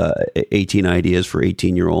we called 18 Ideas for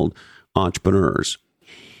 18-year-old Entrepreneurs.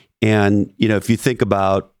 And, if you think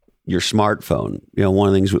about your smartphone, one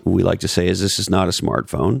of the things we like to say is this is not a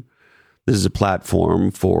smartphone. This is a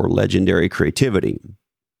platform for legendary creativity.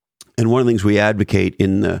 And one of the things we advocate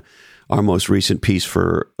in our most recent piece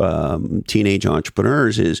for teenage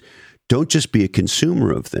entrepreneurs is don't just be a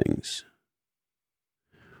consumer of things,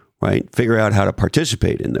 right? Figure out how to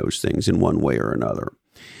participate in those things in one way or another,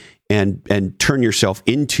 and turn yourself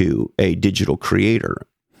into a digital creator.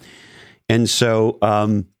 And so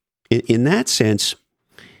in that sense,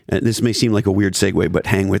 and this may seem like a weird segue, but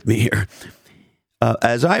hang with me here.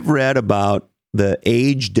 As I've read about the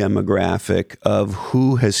age demographic of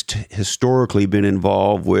who has historically been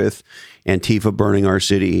involved with Antifa burning our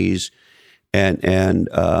cities and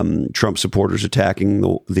Trump supporters attacking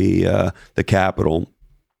the Capitol,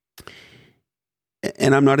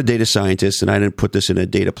 and I'm not a data scientist, and I didn't put this in a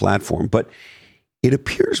data platform, but it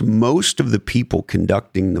appears most of the people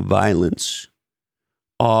conducting the violence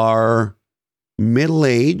are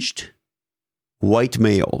middle-aged white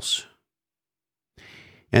males.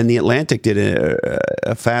 And The Atlantic did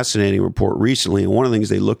a fascinating report recently. And one of the things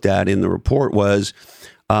they looked at in the report was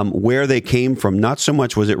where they came from. Not so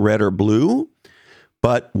much was it red or blue,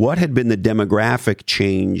 but what had been the demographic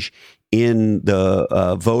change in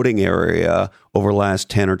the voting area over the last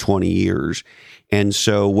 10 or 20 years. And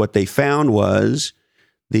so what they found was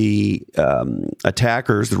the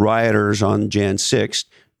attackers, the rioters on Jan 6th,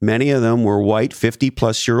 many of them were white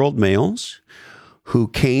 50-plus-year-old males who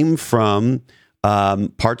came from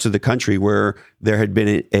parts of the country where there had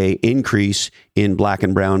been an increase in black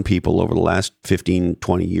and brown people over the last 15,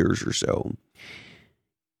 20 years or so.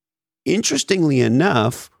 Interestingly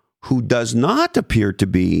enough, who does not appear to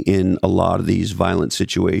be in a lot of these violent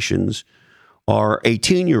situations are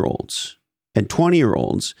 18-year-olds and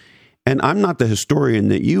 20-year-olds. And I'm not the historian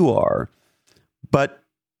that you are, but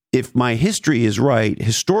if my history is right,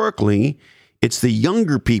 historically, it's the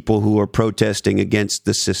younger people who are protesting against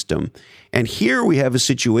the system. And here we have a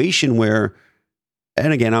situation where,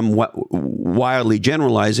 and again, I'm wildly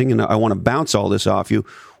generalizing, and I want to bounce all this off you,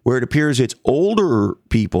 where it appears it's older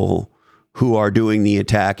people who are doing the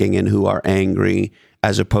attacking and who are angry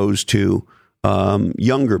as opposed to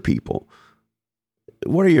younger people.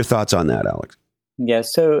 What are your thoughts on that, Alex? Yeah.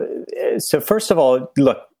 So first of all,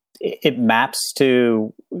 look, it maps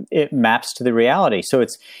to the reality. So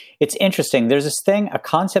it's interesting. There's this thing, a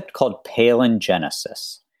concept called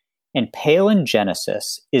palingenesis. And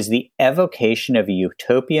palingenesis is the evocation of a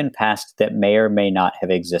utopian past that may or may not have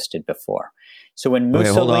existed before. So when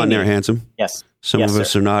Mussolini... hold on there, handsome. Yes. Some of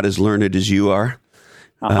us are not as learned as you are.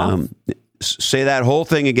 Say that whole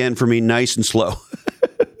thing again for me, nice and slow.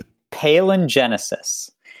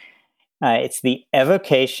 Palingenesis. It's the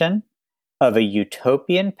evocation of a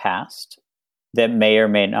utopian past that may or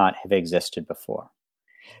may not have existed before.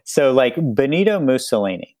 So like Benito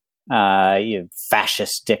Mussolini,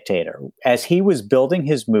 fascist dictator, as he was building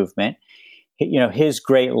his movement, his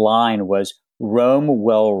great line was, "Rome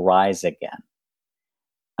will rise again."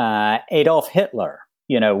 Adolf Hitler,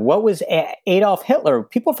 what was Adolf Hitler?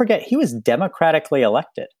 People forget he was democratically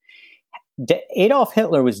elected. Adolf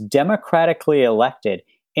Hitler was democratically elected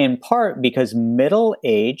in part because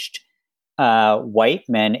middle-aged white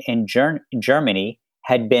men in Germany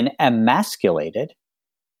had been emasculated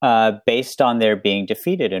based on their being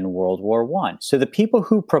defeated in World War I. So the people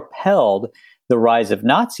who propelled the rise of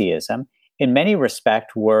Nazism, in many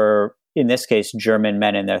respects, were, in this case, German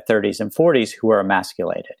men in their 30s and 40s who were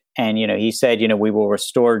emasculated. And, he said, we will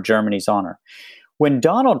restore Germany's honor. When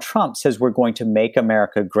Donald Trump says we're going to make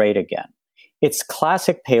America great again, it's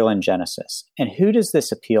classic palingenesis. And who does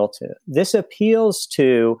this appeal to? This appeals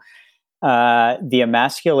to the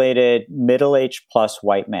emasculated middle-aged plus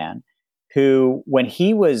white man who, when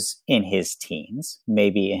he was in his teens,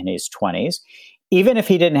 maybe in his 20s, even if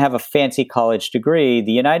he didn't have a fancy college degree,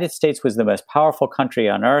 the United States was the most powerful country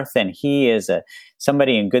on earth, and he is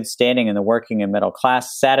somebody in good standing in the working and middle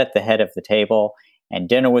class, sat at the head of the table, and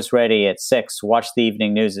dinner was ready at 6, watch the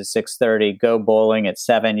evening news at 6:30, go bowling at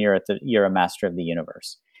 7, you're a master of the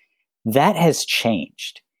universe. That has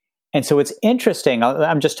changed. And so it's interesting.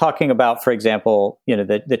 I'm just talking about, for example,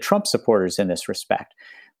 the Trump supporters in this respect.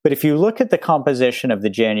 But if you look at the composition of the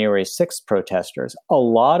January 6th protesters, a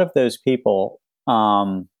lot of those people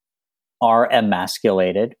are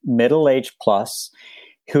emasculated, middle-aged plus,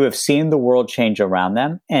 who have seen the world change around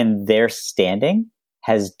them, and their standing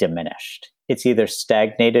has diminished. It's either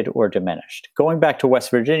stagnated or diminished. Going back to West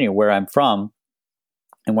Virginia, where I'm from,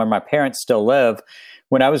 and where my parents still live,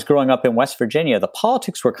 when I was growing up in West Virginia, the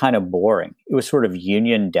politics were kind of boring. It was sort of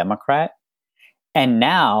Union Democrat. And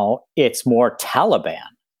now it's more Taliban.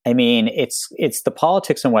 I mean, it's the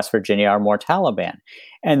politics in West Virginia are more Taliban.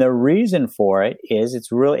 And the reason for it is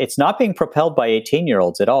it's not being propelled by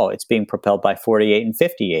 18-year-olds at all. It's being propelled by 48 and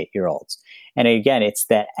 58-year-olds. And again, it's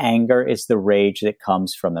that anger is the rage that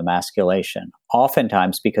comes from emasculation,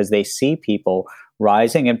 oftentimes because they see people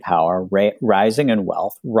rising in power, rising in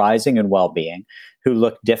wealth, rising in well-being, who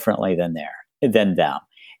look differently than them.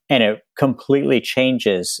 And it completely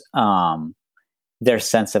changes their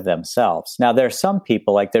sense of themselves. Now, there are some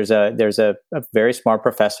people, like there's a very smart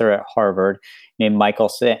professor at Harvard named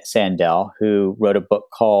Michael Sandel, who wrote a book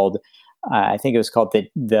called, I think it was called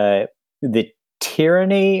the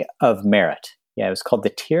Tyranny of Merit. Yeah, it was called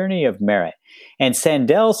The Tyranny of Merit. And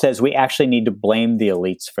Sandel says we actually need to blame the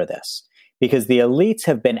elites for this, because the elites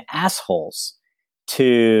have been assholes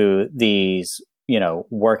to these,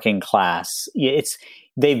 working class.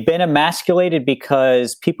 They've been emasculated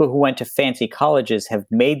because people who went to fancy colleges have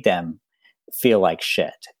made them feel like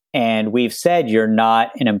shit. And we've said you're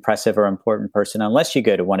not an impressive or important person unless you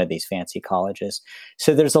go to one of these fancy colleges.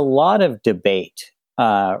 So there's a lot of debate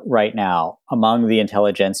right now among the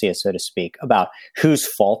intelligentsia, so to speak, about whose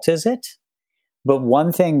fault is it? But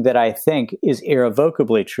one thing that I think is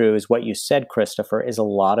irrevocably true is what you said, Christopher, is a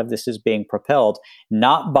lot of this is being propelled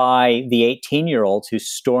not by the 18-year-olds who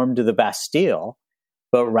stormed the Bastille,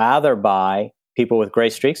 but rather by people with gray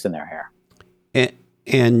streaks in their hair.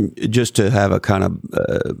 And just to have a kind of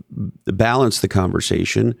balance the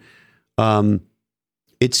conversation,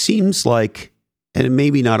 it seems like, and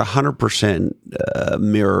maybe not 100%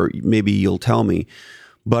 mirror, maybe you'll tell me,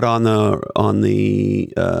 but on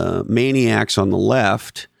the maniacs on the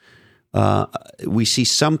left, we see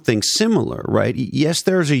something similar, right? Yes,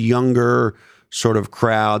 there's a younger sort of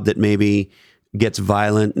crowd that maybe gets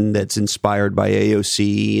violent and that's inspired by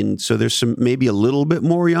AOC. And so there's some, maybe a little bit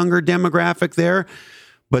more younger demographic there,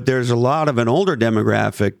 but there's a lot of an older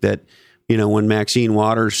demographic that, when Maxine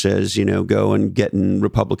Waters says, go and get in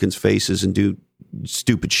Republicans' faces and do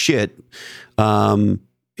stupid shit,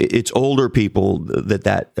 it's older people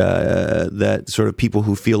that sort of people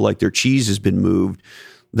who feel like their cheese has been moved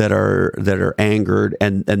that are angered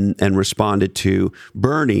and responded to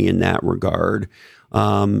Bernie in that regard,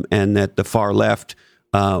 and that the far left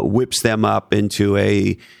whips them up into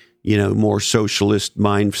a more socialist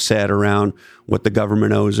mindset around what the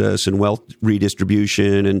government owes us and wealth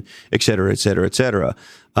redistribution and et cetera, et cetera, et cetera.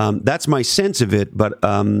 That's my sense of it, but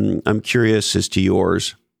I'm curious as to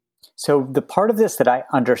yours. So the part of this that I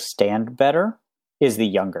understand better is the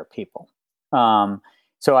younger people.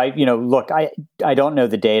 So I don't know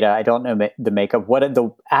the data. I don't know the makeup. What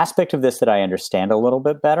the aspect of this that I understand a little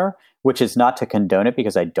bit better, which is not to condone it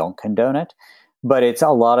because I don't condone it, but it's a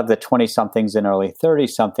lot of the 20-somethings and early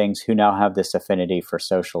 30-somethings who now have this affinity for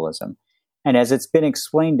socialism. And as it's been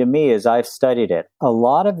explained to me as I've studied it, a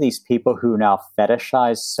lot of these people who now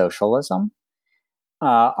fetishize socialism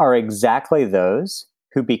are exactly those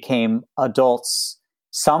who became adults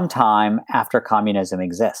sometime after communism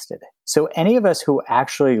existed. So any of us who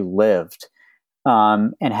actually lived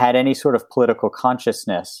and had any sort of political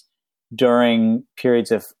consciousness during periods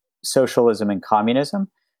of socialism and communism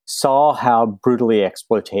saw how brutally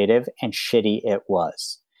exploitative and shitty it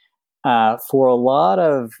was. For a lot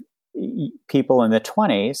of people in their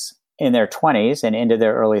 20s and into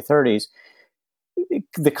their early 30s,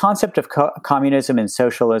 the concept of communism and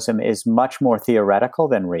socialism is much more theoretical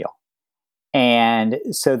than real. And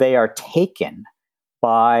so they are taken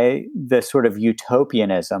by the sort of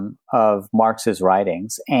utopianism of Marx's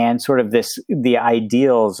writings and sort of the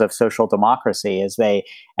ideals of social democracy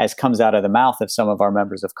as comes out of the mouth of some of our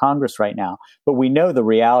members of Congress right now. But we know the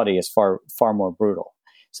reality is far, far more brutal.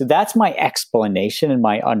 So that's my explanation and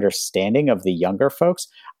my understanding of the younger folks.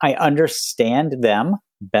 I understand them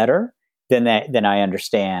better than I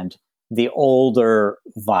understand the older,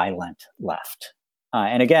 violent left.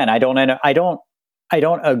 And again, I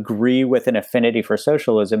don't agree with an affinity for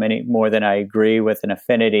socialism any more than I agree with an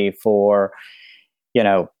affinity for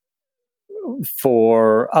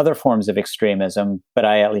other forms of extremism. But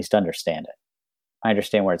I at least understand it. I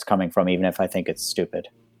understand where it's coming from, even if I think it's stupid.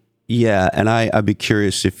 Yeah, and I'd be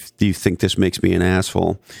curious if you think this makes me an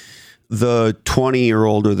asshole. The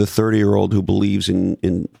 20-year-old or the 30-year-old who believes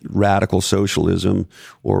in radical socialism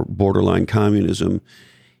or borderline communism,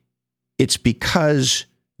 it's because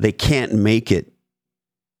they can't make it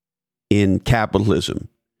in capitalism.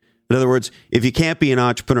 In other words, if you can't be an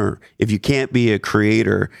entrepreneur, if you can't be a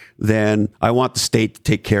creator, then I want the state to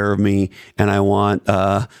take care of me, and I want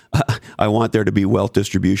there to be wealth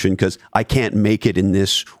distribution because I can't make it in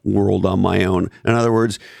this world on my own. In other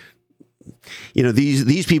words,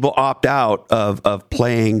 these people opt out of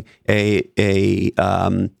playing a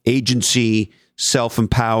agency,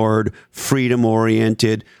 self-empowered,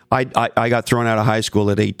 freedom-oriented. I got thrown out of high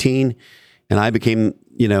school at 18, and I became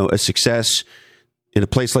a success. In a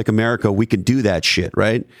place like America, we can do that shit,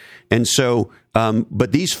 right? And so,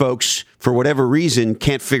 but these folks, for whatever reason,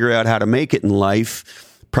 can't figure out how to make it in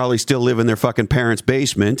life, probably still live in their fucking parents'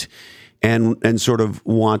 basement and sort of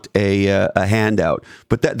want a handout.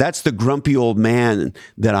 But that's the grumpy old man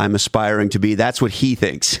that I'm aspiring to be. That's what he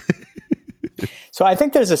thinks. So I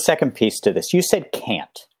think there's a second piece to this. You said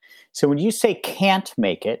can't. So when you say can't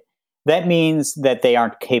make it, that means that they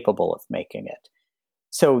aren't capable of making it.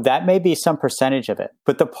 So that may be some percentage of it.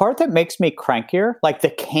 But the part that makes me crankier, like the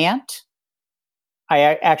can't,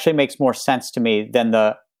 actually makes more sense to me than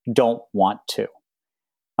the don't want to.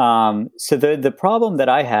 So the problem that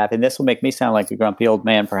I have, and this will make me sound like a grumpy old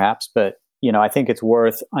man perhaps, but I think it's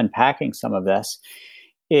worth unpacking some of this,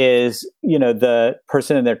 is the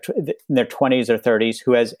person in their 20s or 30s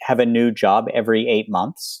who have a new job every 8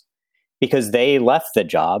 months because they left the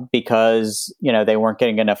job because they weren't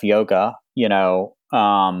getting enough yoga,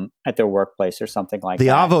 at their workplace or something like that. The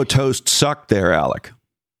Avo toast sucked there, Alec.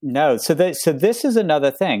 No. So this is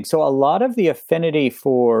another thing. So a lot of the affinity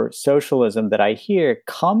for socialism that I hear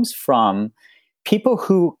comes from people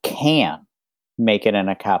who can make it in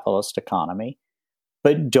a capitalist economy,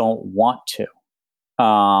 but don't want to.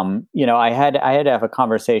 I had to have a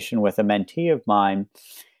conversation with a mentee of mine,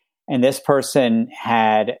 and this person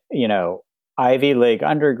had, Ivy League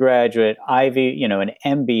undergraduate, an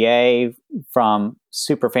MBA from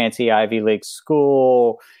super fancy Ivy League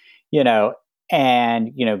school,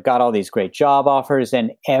 and, got all these great job offers.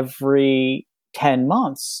 And every 10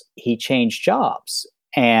 months, he changed jobs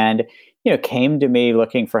and, came to me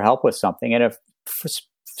looking for help with something. And at a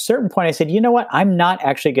certain point, I said, you know what? I'm not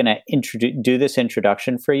actually going to do this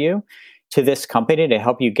introduction for you to this company to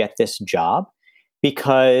help you get this job,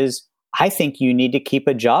 because I think you need to keep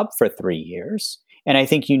a job for 3 years. And I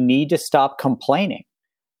think you need to stop complaining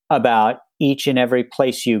about each and every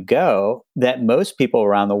place you go that most people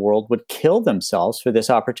around the world would kill themselves for this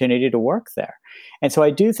opportunity to work there. And so I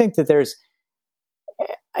do think that there's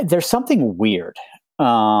something weird,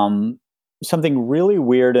 something really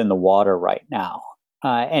weird in the water right now.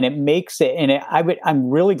 And it makes it, I'm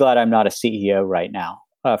really glad I'm not a CEO right now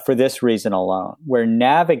for this reason alone, where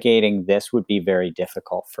navigating this would be very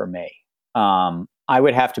difficult for me. I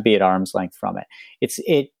would have to be at arm's length from it.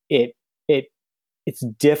 It's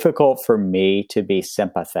difficult for me to be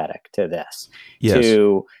sympathetic to this, yes,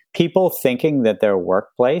 to people thinking that their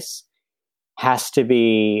workplace has to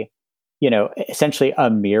be, essentially a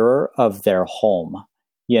mirror of their home,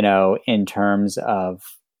 in terms of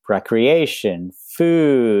recreation,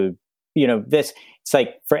 food, this. It's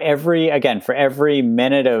like for every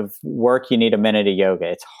minute of work, you need a minute of yoga.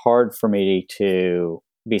 It's hard for me to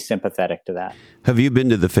be sympathetic to that. Have you been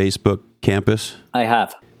to the Facebook campus? I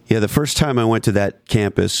have. Yeah, the first time I went to that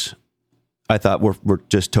campus, I thought we're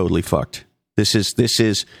just totally fucked. This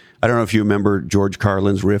is. I don't know if you remember George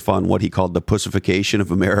Carlin's riff on what he called the pussification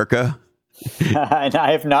of America. And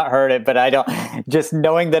I have not heard it, but I don't. Just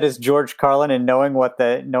knowing that it's George Carlin and knowing what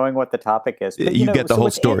the topic is, but, you get the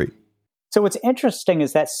whole story. So what's interesting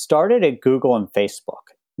is that started at Google and Facebook.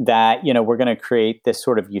 That we're going to create this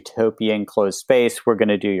sort of utopian closed space. We're going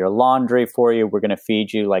to do your laundry for you. We're going to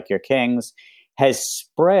feed you like you're kings. Has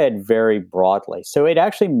spread very broadly. So it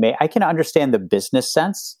actually I can understand the business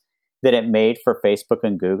sense that it made for Facebook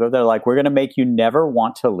and Google. They're like, we're going to make you never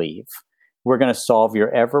want to leave. We're going to solve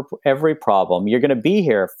your every problem. You're going to be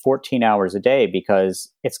here 14 hours a day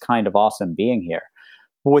because it's kind of awesome being here.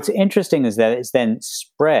 But what's interesting is that it's then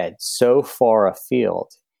spread so far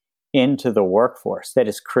afield into the workforce that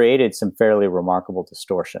has created some fairly remarkable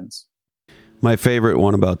distortions. My favorite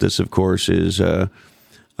one about this, of course, is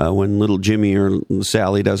when little Jimmy or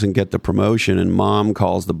Sally doesn't get the promotion and mom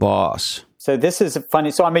calls the boss. So this is funny.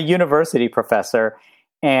 So I'm a university professor,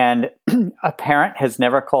 and a parent has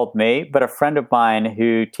never called me, but a friend of mine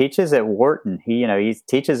who teaches at Wharton, he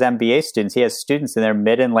teaches MBA students. He has students in their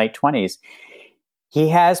mid and late 20s. He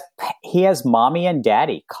has mommy and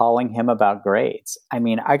daddy calling him about grades. I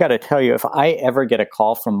mean, I got to tell you, if I ever get a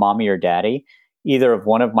call from mommy or daddy, either of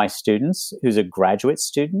one of my students who's a graduate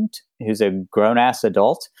student, who's a grown-ass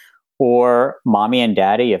adult, or mommy and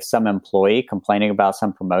daddy of some employee complaining about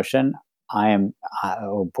some promotion,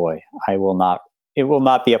 it will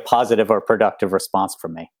not be a positive or productive response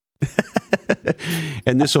from me.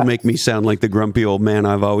 And this will make me sound like the grumpy old man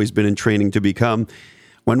I've always been in training to become.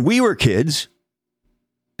 When we were kids,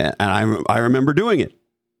 and I remember doing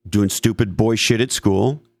stupid boy shit at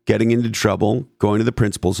school, getting into trouble, going to the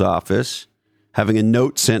principal's office, having a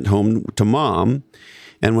note sent home to mom.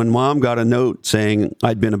 And when mom got a note saying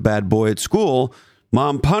I'd been a bad boy at school,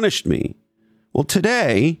 mom punished me. Well,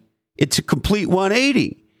 today, it's a complete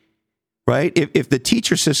 180, right? If the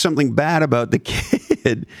teacher says something bad about the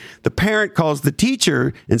kid, the parent calls the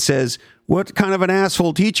teacher and says, what kind of an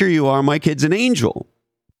asshole teacher you are? My kid's an angel.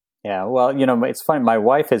 Yeah, well, it's funny. My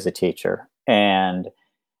wife is a teacher, and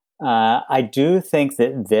I do think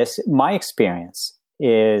that my experience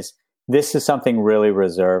is this is something really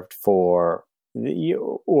reserved for,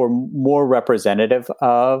 or more representative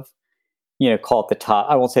of, call it the top,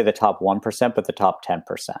 I won't say the top 1%, but the top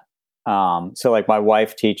 10%. So like my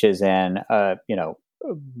wife teaches in a,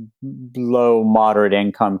 low, moderate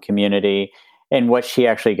income community. And what she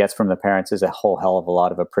actually gets from the parents is a whole hell of a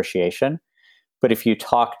lot of appreciation. But if you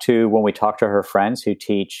when we talk to her friends who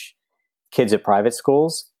teach kids at private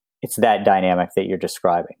schools, it's that dynamic that you're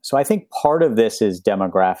describing. So I think part of this is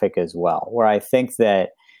demographic as well, where I think that,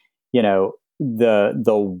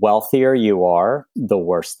 the wealthier you are, the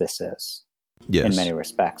worse this is. Yes. In many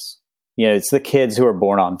respects. It's the kids who are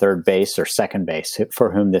born on third base or second base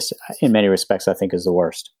for whom this, in many respects, I think is the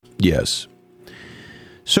worst. Yes.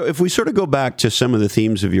 So if we sort of go back to some of the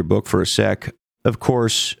themes of your book for a sec, of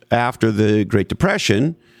course, after the Great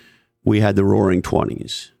Depression, we had the Roaring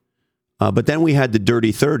 20s, but then we had the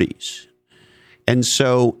Dirty 30s. And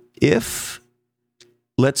so if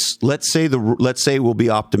let's say we'll be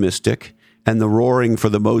optimistic, and the roaring for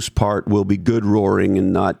the most part will be good roaring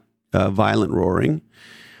and not violent roaring,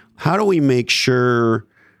 how do we make sure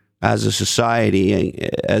as a society,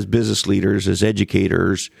 as business leaders, as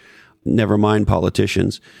educators, never mind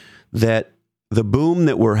politicians, that the boom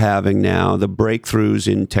that we're having now, the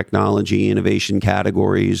breakthroughs in technology, innovation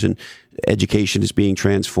categories, and education is being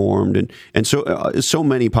transformed, and so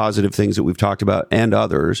many positive things that we've talked about and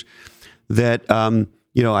others that,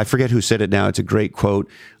 I forget who said it now. It's a great quote.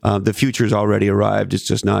 The future's already arrived. It's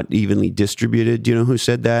just not evenly distributed. Do you know who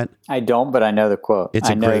said that? I don't, but I know the quote. It's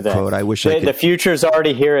a great quote. I wish I could. The future's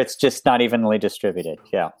already here. It's just not evenly distributed.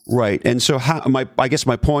 Yeah. Right. And so I guess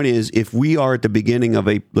my point is, if we are at the beginning of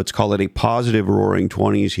let's call it a positive roaring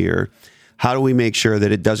 20s here, how do we make sure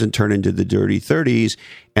that it doesn't turn into the dirty 30s,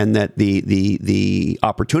 and that the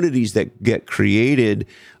opportunities that get created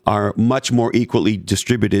are much more equally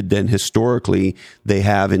distributed than historically they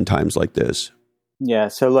have in times like this? Yeah.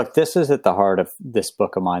 So look, this is at the heart of this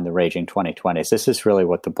book of mine, The Raging 2020s. This is really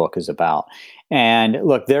what the book is about. And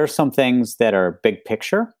look, there are some things that are big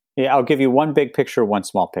picture. I'll give you one big picture, one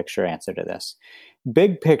small picture answer to this.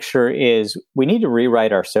 Big picture is we need to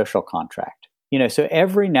rewrite our social contract. So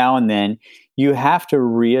every now and then you have to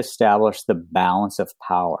reestablish the balance of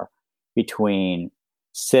power between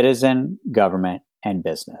citizen, government, and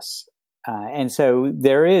business. And so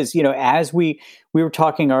there is, as we were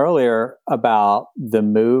talking earlier about the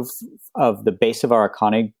move of the base of our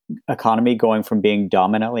economy going from being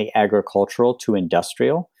dominantly agricultural to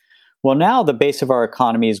industrial. Well, now the base of our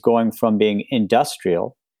economy is going from being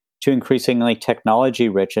industrial to increasingly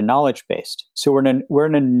technology-rich and knowledge-based. So we're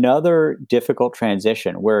in another difficult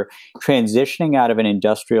transition. We're transitioning out of an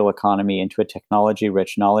industrial economy into a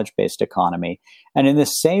technology-rich, knowledge-based economy. And in the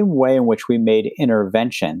same way in which we made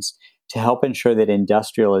interventions to help ensure that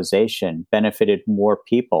industrialization benefited more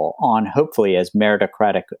people on hopefully as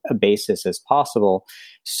meritocratic a basis as possible,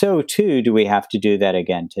 so too do we have to do that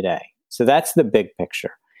again today. So that's the big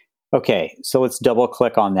picture. Okay, so let's double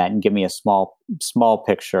click on that and give me a small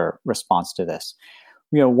picture response to this.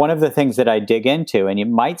 One of the things that I dig into, and it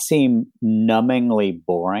might seem numbingly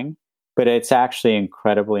boring, but it's actually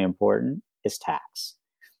incredibly important, is tax.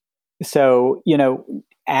 So,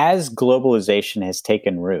 as globalization has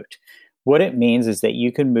taken root, what it means is that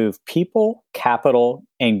you can move people, capital,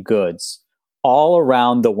 and goods all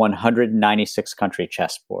around the 196 country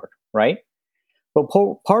chessboard, right? But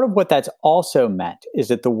part of what that's also meant is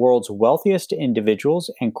that the world's wealthiest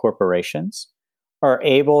individuals and corporations are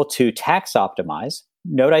able to tax optimize.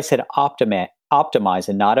 Note I said optimize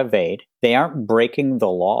and not evade. They aren't breaking the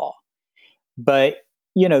law. But,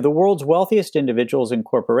 the world's wealthiest individuals and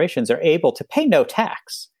corporations are able to pay no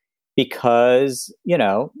tax because,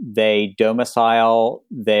 they domicile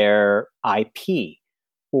their IP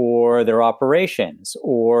or their operations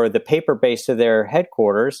or the paper base of their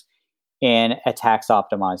headquarters in a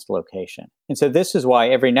tax-optimized location. And so this is why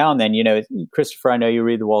every now and then, Christopher, I know you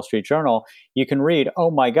read the Wall Street Journal, you can read,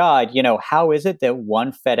 oh my God, how is it that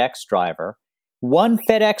one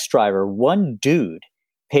dude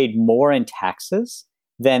paid more in taxes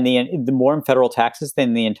than more in federal taxes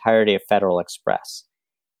than the entirety of Federal Express?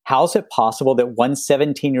 How is it possible that one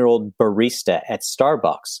 17-year-old barista at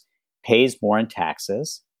Starbucks pays more in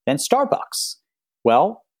taxes than Starbucks?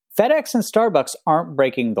 Well, FedEx and Starbucks aren't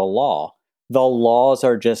breaking the law. The laws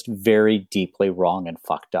are just very deeply wrong and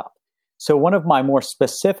fucked up. So one of my more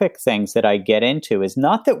specific things that I get into is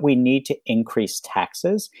not that we need to increase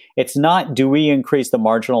taxes. It's not, do we increase the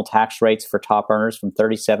marginal tax rates for top earners from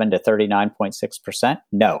 37 to 39.6%?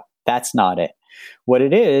 No, that's not it. What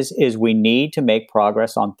it is we need to make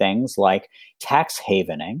progress on things like tax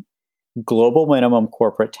havening, global minimum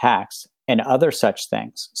corporate tax, and other such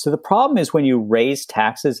things. So the problem is when you raise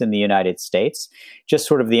taxes in the United States, just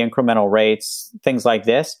sort of the incremental rates, things like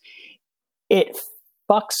this, it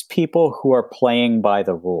fucks people who are playing by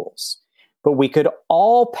the rules. But we could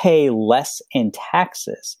all pay less in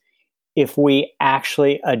taxes if we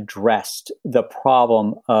actually addressed the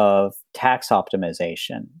problem of tax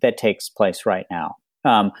optimization that takes place right now,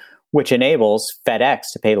 which enables FedEx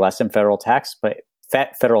to pay less in federal taxes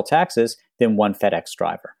than one FedEx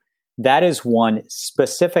driver. That is one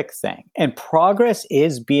specific thing. And progress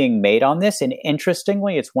is being made on this. And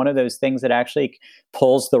interestingly, it's one of those things that actually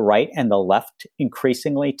pulls the right and the left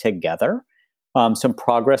increasingly together. Some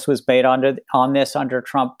progress was made on this under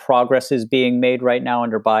Trump. Progress is being made right now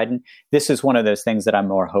under Biden. This is one of those things that I'm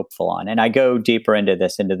more hopeful on. And I go deeper into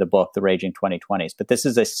this, into the book, The Raging 2020s. But this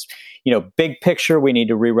is a big picture. We need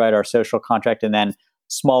to rewrite our social contract. And then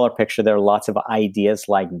smaller picture, there are lots of ideas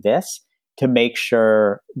like this to make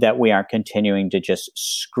sure that we aren't continuing to just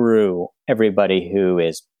screw everybody who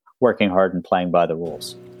is working hard and playing by the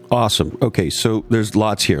rules. Awesome. Okay, so there's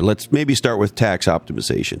lots here. Let's maybe start with tax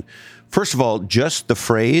optimization. First of all, just the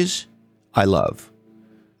phrase I love,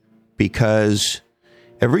 because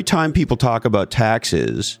every time people talk about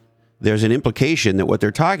taxes, there's an implication that what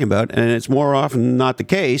they're talking about, and it's more often than not the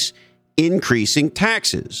case, increasing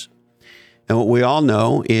taxes. And what we all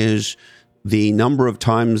know is the number of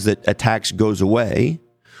times that a tax goes away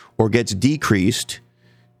or gets decreased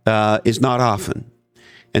is not often.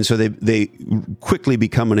 And so they quickly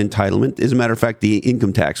become an entitlement. As a matter of fact, the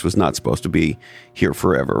income tax was not supposed to be here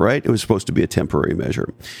forever, right? It was supposed to be a temporary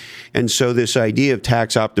measure. And so this idea of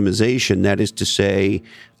tax optimization, that is to say,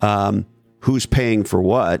 who's paying for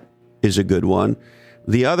what, is a good one.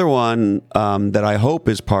 The other one that I hope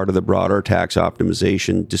is part of the broader tax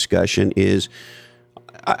optimization discussion is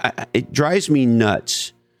it drives me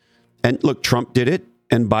nuts. And look, Trump did it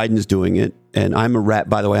and Biden's doing it. And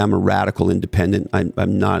by the way, I'm a radical independent.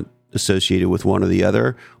 I'm not associated with one or the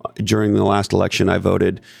other. During the last election, I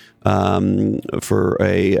voted for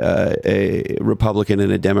a Republican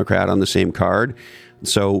and a Democrat on the same card.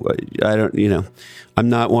 So I'm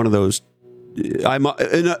not one of those. In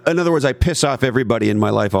other words, I piss off everybody in my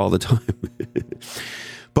life all the time.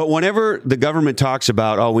 But whenever the government talks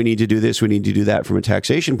about, oh, we need to do this, we need to do that from a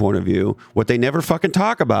taxation point of view, what they never fucking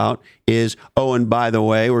talk about is, oh, and by the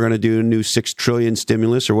way, we're going to do a new $6 trillion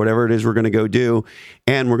stimulus or whatever it is we're going to go do.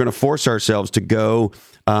 And we're going to force ourselves to go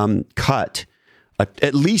cut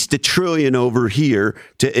at least $1 trillion over here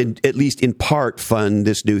to at least in part fund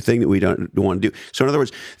this new thing that we don't want to do. So in other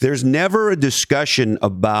words, there's never a discussion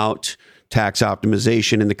about tax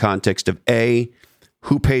optimization in the context of A,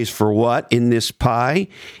 who pays for what in this pie,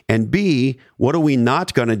 and B, what are we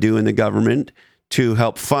not going to do in the government to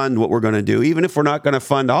help fund what we're going to do, even if we're not going to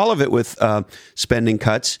fund all of it with spending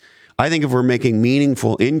cuts. I think if we're making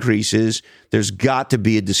meaningful increases, there's got to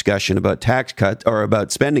be a discussion about tax cuts or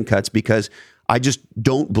about spending cuts, because I just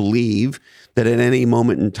don't believe that at any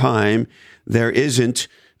moment in time there isn't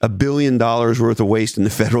 $1 billion worth of waste in the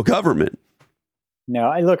federal government. No,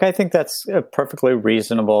 I think that's a perfectly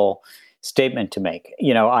reasonable statement to make.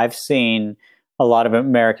 I've seen a lot of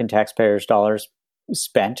American taxpayers' dollars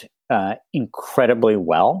spent incredibly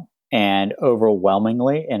well and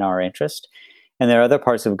overwhelmingly in our interest. And there are other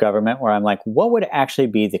parts of government where I'm like, what would actually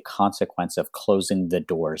be the consequence of closing the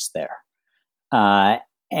doors there?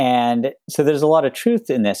 And so there's a lot of truth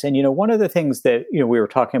in this. And, one of the things that we were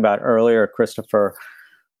talking about earlier, Christopher,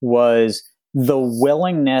 was the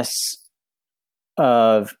willingness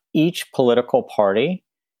of each political party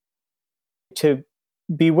to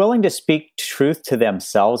be willing to speak truth to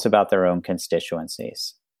themselves about their own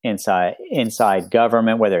constituencies inside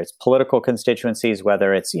government, whether it's political constituencies,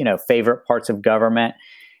 whether it's, favorite parts of government.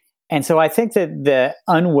 And so I think that the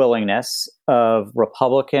unwillingness of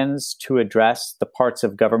Republicans to address the parts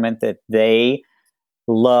of government that they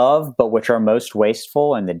love, but which are most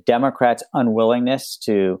wasteful, and the Democrats' unwillingness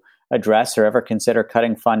to address or ever consider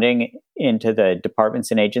cutting funding into the departments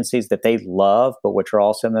and agencies that they love, but which are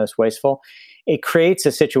also most wasteful, it creates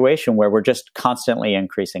a situation where we're just constantly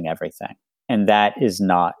increasing everything. And that is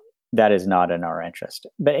not in our interest.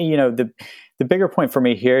 But, the bigger point for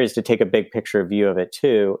me here is to take a big picture view of it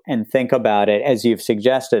too, and think about it, as you've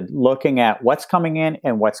suggested, looking at what's coming in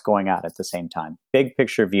and what's going out at the same time. Big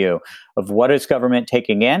picture view of what is government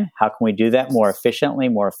taking in, how can we do that more efficiently,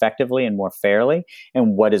 more effectively, and more fairly,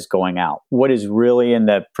 and what is going out? What is really in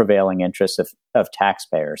the prevailing interests of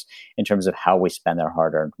taxpayers in terms of how we spend their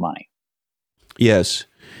hard-earned money? Yes.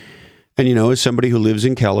 And, as somebody who lives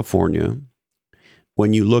in California,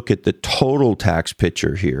 when you look at the total tax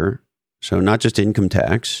picture here, so not just income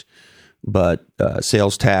tax, but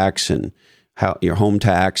sales tax and your home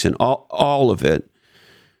tax and all of it,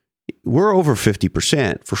 we're over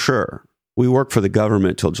 50% for sure. We work for the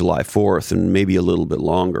government till July 4th and maybe a little bit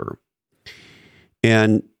longer.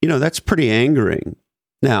 And, that's pretty angering.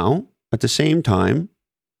 Now, at the same time,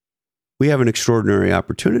 we have an extraordinary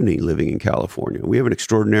opportunity living in California. We have an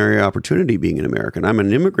extraordinary opportunity being an American. I'm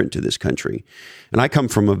an immigrant to this country, and I come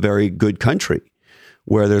from a very good country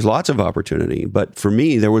where there's lots of opportunity. But for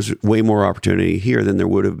me, there was way more opportunity here than there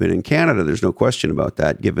would have been in Canada. There's no question about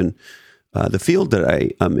that, given the field that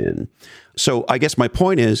I am in. So I guess my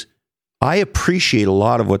point is, I appreciate a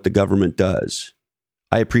lot of what the government does.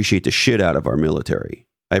 I appreciate the shit out of our military.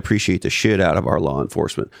 I appreciate the shit out of our law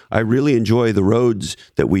enforcement. I really enjoy the roads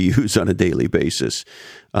that we use on a daily basis.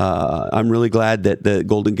 I'm really glad that the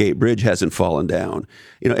Golden Gate Bridge hasn't fallen down,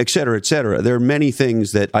 et cetera, et cetera. There are many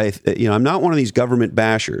things that I'm not one of these government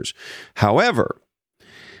bashers. However,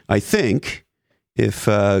 I think if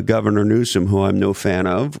Governor Newsom, who I'm no fan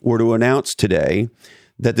of, were to announce today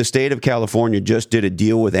that the state of California just did a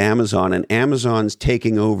deal with Amazon and Amazon's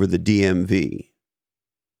taking over the DMV,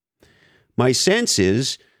 my sense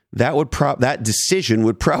is that decision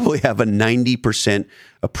would probably have a 90%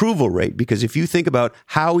 approval rate, because if you think about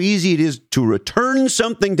how easy it is to return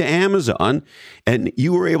something to Amazon and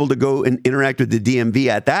you were able to go and interact with the DMV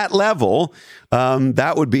at that level,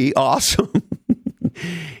 that would be awesome.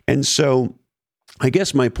 And so I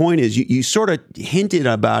guess my point is you sort of hinted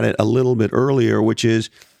about it a little bit earlier, which is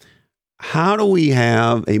how do we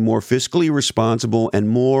have a more fiscally responsible and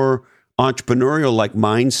more entrepreneurial-like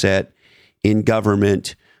mindset in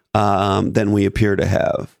government than we appear to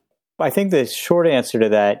have? I think the short answer to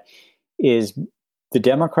that is the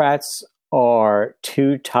Democrats are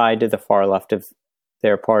too tied to the far left of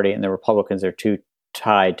their party, and the Republicans are too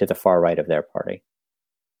tied to the far right of their party.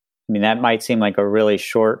 I mean, that might seem like a really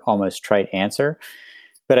short, almost trite answer,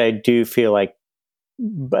 but I do feel like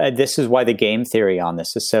this is why the game theory on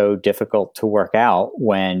this is so difficult to work out.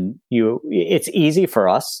 It's easy for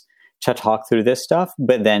us to talk through this stuff,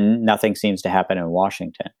 but then nothing seems to happen in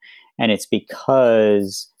Washington. And it's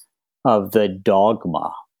because of the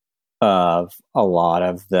dogma of a lot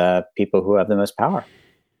of the people who have the most power.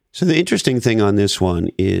 So the interesting thing on this one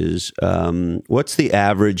is, what's the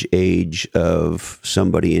average age of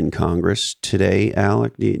somebody in Congress today,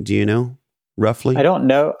 Alec? Do you know roughly? I don't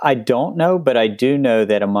know, but I do know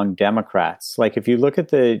that among Democrats, like if you look at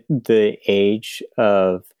the age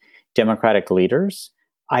of Democratic leaders,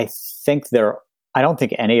 I don't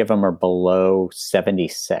think any of them are below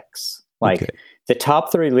 76. Like the top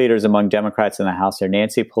three leaders among Democrats in the House are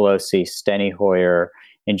Nancy Pelosi, Steny Hoyer,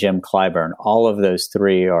 and Jim Clyburn. All of those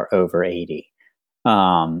three are over 80.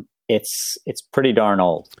 It's pretty darn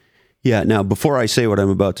old. Yeah. Now, before I say what I'm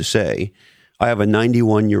about to say, I have a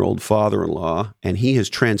 91-year-old father-in-law, and he has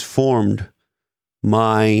transformed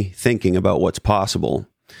my thinking about what's possible,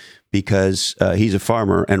 because he's a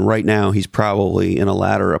farmer, and right now he's probably in a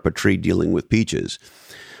ladder up a tree dealing with peaches.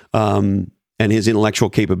 And his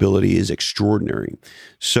intellectual capability is extraordinary.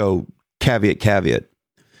 So caveat.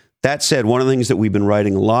 That said, one of the things that we've been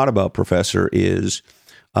writing a lot about, Professor, is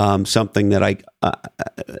something that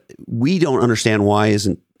we don't understand why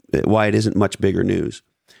it isn't much bigger news,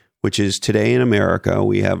 which is today in America,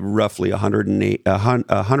 we have roughly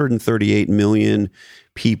 138 million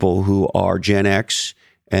people who are Gen X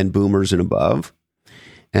and boomers and above.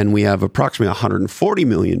 And we have approximately 140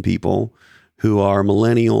 million people who are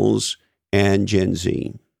millennials and Gen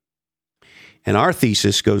Z. And our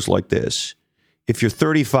thesis goes like this. If you're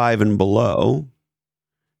 35 and below,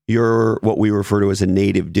 you're what we refer to as a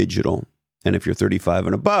native digital. And if you're 35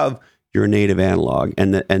 and above, you're a native analog.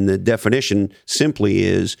 And the definition simply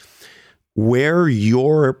is where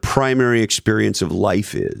your primary experience of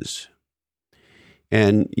life is.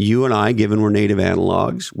 And you and I, given we're native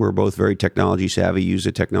analogs, we're both very technology savvy, use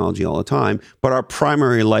the technology all the time, but our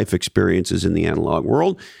primary life experience is in the analog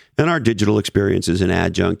world, and our digital experience is an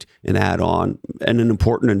adjunct, an add-on, and an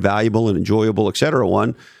important and valuable and enjoyable, et cetera,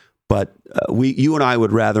 one. But you and I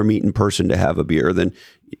would rather meet in person to have a beer than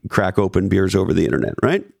crack open beers over the internet,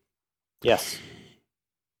 right? Yes.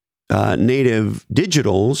 Native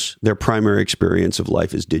digitals, their primary experience of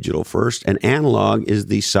life is digital first, and analog is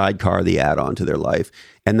the sidecar, the add-on to their life.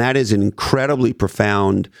 And that is an incredibly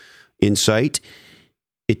profound insight.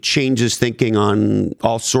 It changes thinking on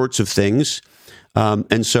all sorts of things.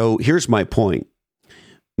 And so here's my point.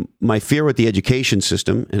 My fear with the education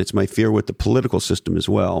system, and it's my fear with the political system as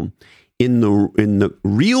well, in the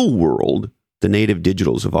real world, the native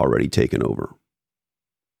digitals have already taken over.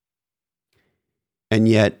 And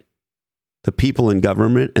yet, the people in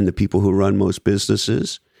government and the people who run most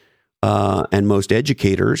businesses and most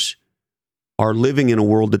educators are living in a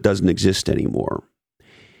world that doesn't exist anymore.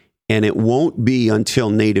 And it won't be until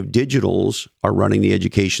native digitals are running the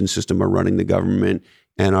education system, are running the government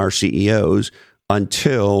and our CEOs,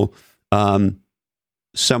 until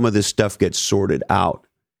some of this stuff gets sorted out.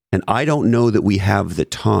 And I don't know that we have the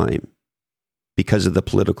time because of the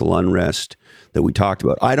political unrest that we talked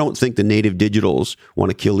about. I don't think the native digitals want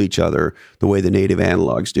to kill each other the way the native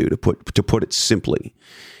analogs do, to put it simply.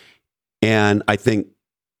 And I think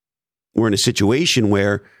we're in a situation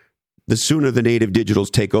where the sooner the native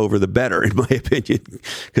digitals take over, the better, in my opinion,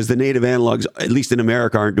 because the native analogs, at least in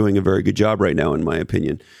America, aren't doing a very good job right now, in my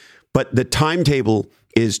opinion. But the timetable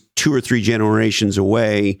is 2 or 3 generations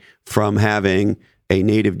away from having a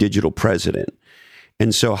native digital president.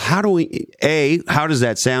 And so how does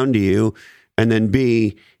that sound to you? And then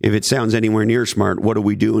B, if it sounds anywhere near smart, what are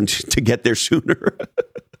we doing to get there sooner?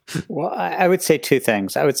 Well, I would say 2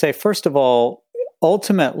 things. I would say, first of all,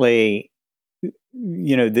 ultimately,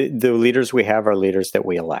 the leaders we have are leaders that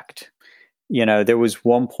we elect. There was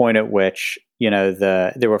one point at which,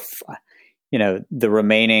 there were, the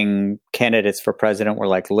remaining candidates for president were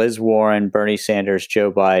like Liz Warren, Bernie Sanders,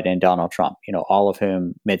 Joe Biden, and Donald Trump, all of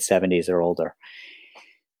whom mid-70s or older.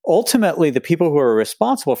 Ultimately, the people who are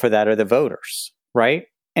responsible for that are the voters, right?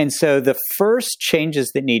 And so the first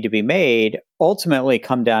changes that need to be made ultimately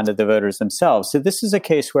come down to the voters themselves. So this is a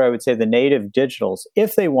case where I would say the native digitals,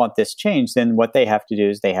 if they want this change, then what they have to do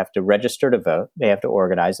is they have to register to vote, they have to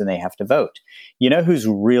organize, and they have to vote. You know who's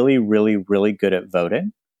really, really, really good at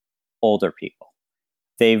voting? Older people.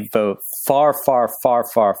 They vote far, far, far,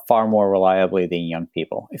 far, far more reliably than young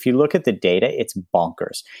people. If you look at the data, it's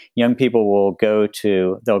bonkers. Young people will go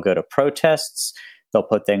to protests, they'll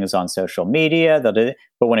put things on social media,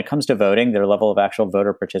 but when it comes to voting, their level of actual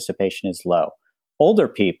voter participation is low. Older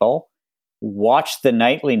people watch the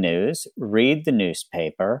nightly news, read the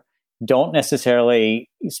newspaper, don't necessarily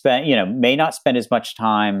may not spend as much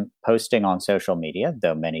time posting on social media,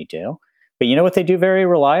 though many do. But you know what they do very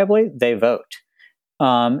reliably? They vote.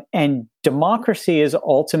 And democracy is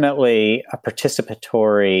ultimately a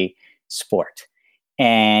participatory sport.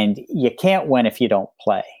 And you can't win if you don't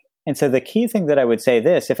play. And so the key thing that I would say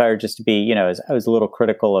if I were just to be, I was a little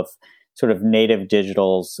critical of sort of native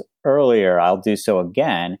digitals earlier, I'll do so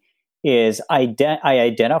again, is I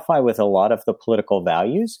identify with a lot of the political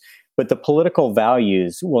values, but the political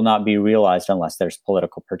values will not be realized unless there's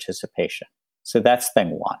political participation. So that's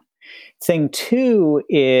thing one. Thing two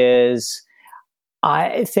is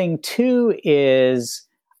I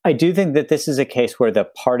do think that this is a case where the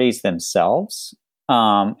parties themselves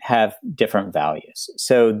have different values.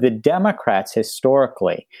 So the Democrats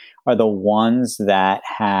historically are the ones that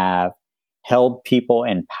have held people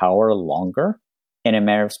in power longer, in a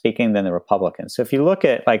manner of speaking, than the Republicans. So if you look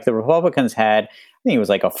at, the Republicans had, I think it was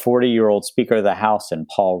like a 40-year-old Speaker of the House in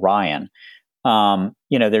Paul Ryan.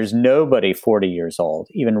 There's nobody 40 years old,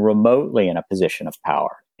 even remotely in a position of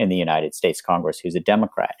power in the United States Congress who's a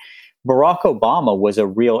Democrat. Barack Obama was a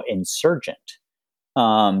real insurgent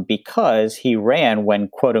because he ran when,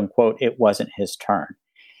 quote unquote, it wasn't his turn.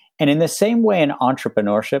 And in the same way in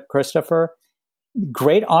entrepreneurship, Christopher,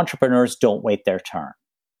 great entrepreneurs don't wait their turn.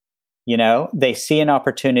 They see an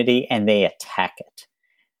opportunity and they attack it.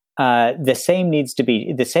 The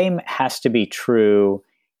same has to be true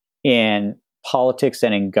in politics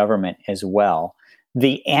and in government as well.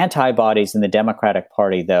 The antibodies in the Democratic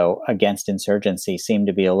Party, though, against insurgency seem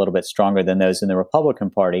to be a little bit stronger than those in the Republican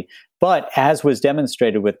Party. But as was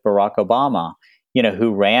demonstrated with Barack Obama,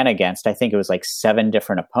 who ran against, I think it was like 7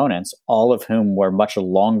 different opponents, all of whom were much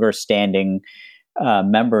longer standing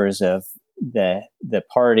members of the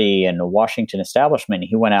party and the Washington establishment.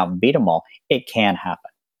 He went out and beat them all. It can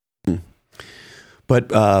happen.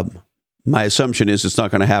 But my assumption is it's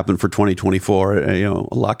not going to happen for 2024.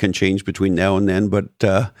 A lot can change between now and then, but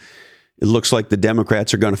it looks like the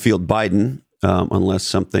Democrats are going to field Biden unless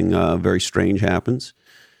something very strange happens.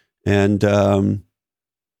 And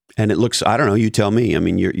it looks, I don't know, you tell me. I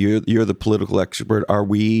mean, you're the political expert. Are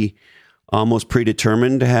we almost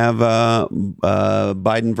predetermined to have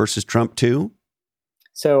Biden versus Trump too?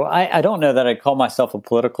 So I don't know that I'd call myself a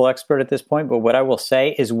political expert at this point, but what I will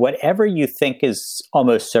say is whatever you think is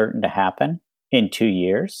almost certain to happen in 2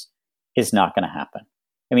 years is not going to happen.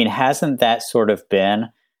 I mean, hasn't that sort of been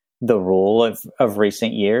the rule of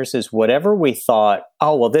recent years, is whatever we thought,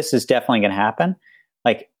 oh, well, this is definitely going to happen,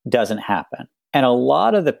 doesn't happen. And a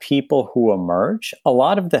lot of the people who emerge, a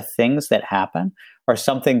lot of the things that happen are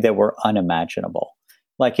something that were unimaginable.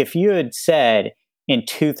 Like if you had said in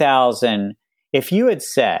 2000, if you had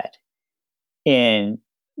said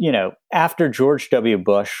after George W.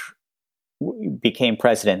 Bush became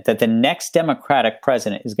president, that the next Democratic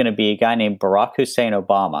president is going to be a guy named Barack Hussein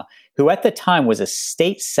Obama, who at the time was a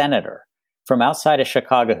state senator from outside of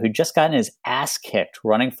Chicago who just gotten his ass kicked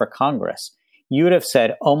running for Congress, you would have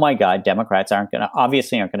said, oh my God, Democrats aren't going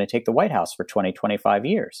to take the White House for 20, 25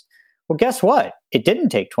 years. Well, guess what? It didn't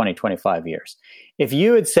take 20, 25 years. If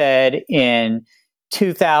you had said in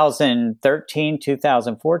 2013,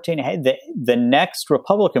 2014, hey, the next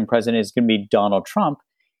Republican president is going to be Donald Trump,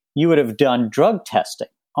 you would have done drug testing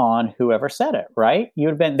on whoever said it, right?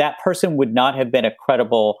 That person would not have been a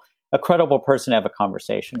credible person to have a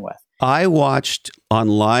conversation with. I watched on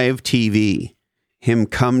live TV him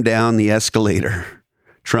come down the escalator,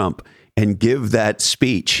 Trump, and give that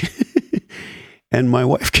speech. And my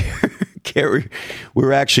wife, Carrie, we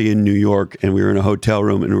were actually in New York, and we were in a hotel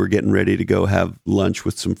room, and we were getting ready to go have lunch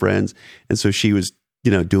with some friends. And so she was,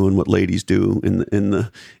 doing what ladies do in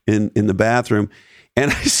the bathroom.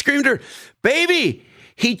 And I screamed at her, "Baby,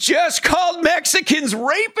 he just called Mexicans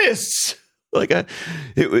rapists!"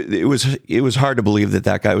 It was hard to believe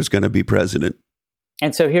that guy was going to be president.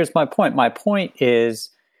 And so here's my point. My point is,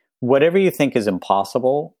 whatever you think is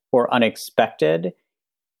impossible or unexpected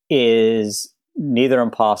is neither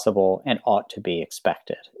impossible and ought to be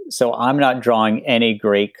expected. So I'm not drawing any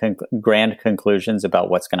grand conclusions about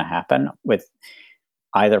what's going to happen with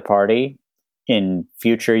either party in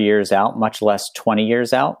future years out, much less 20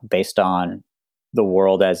 years out, based on the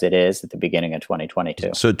world as it is at the beginning of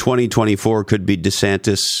 2022. So 2024 could be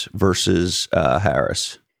DeSantis versus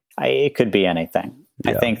Harris. It could be anything.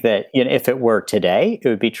 Yeah. I think that if it were today, it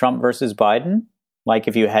would be Trump versus Biden. Like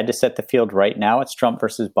if you had to set the field right now, it's Trump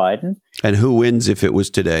versus Biden. And who wins if it was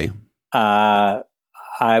today?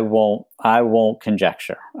 I won't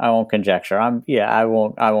conjecture. I won't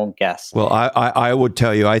guess. Well, I would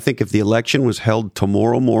tell you, I think if the election was held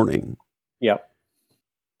tomorrow morning, yep,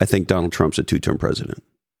 I think Donald Trump's a two-term president.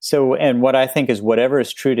 So, and what I think is whatever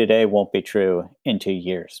is true today won't be true in 2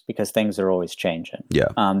 years because things are always changing. Yeah.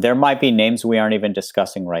 There might be names we aren't even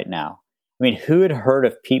discussing right now. I mean, who had heard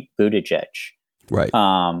of Pete Buttigieg? Right.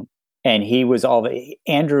 And he was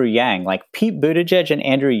Andrew Yang. Like Pete Buttigieg and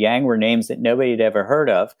Andrew Yang were names that nobody had ever heard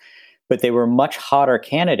of, but they were much hotter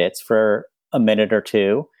candidates for a minute or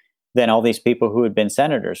two than all these people who had been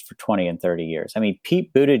senators for 20 and 30 years. I mean,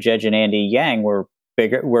 Pete Buttigieg and Andy Yang were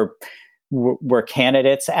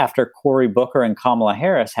candidates after Cory Booker and Kamala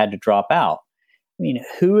Harris had to drop out. I mean,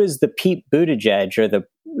 who is the Pete Buttigieg or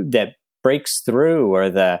that breaks through, or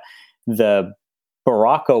the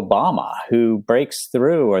Barack Obama who breaks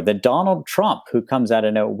through, or the Donald Trump who comes out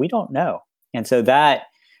of nowhere? We don't know. And so that,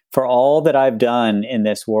 for all that I've done in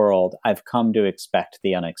this world, I've come to expect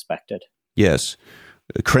the unexpected. Yes.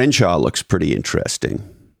 Crenshaw looks pretty interesting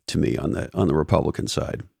to me on the Republican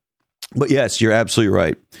side. But yes, you're absolutely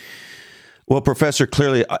right. Well, Professor,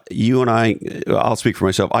 clearly you and I'll speak for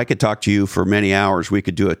myself. I could talk to you for many hours. We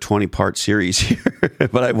could do a 20-part series here,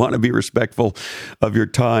 but I want to be respectful of your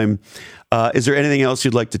time. Is there anything else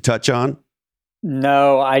you'd like to touch on?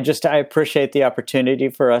 No, I appreciate the opportunity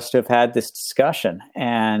for us to have had this discussion,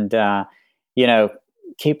 and,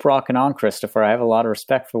 keep rocking on, Christopher. I have a lot of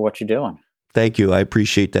respect for what you're doing. Thank you. I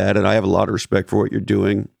appreciate that. And I have a lot of respect for what you're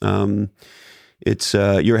doing.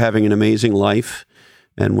 You're having an amazing life.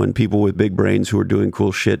 And when people with big brains who are doing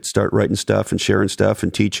cool shit start writing stuff and sharing stuff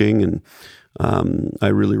and teaching, and I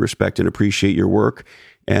really respect and appreciate your work.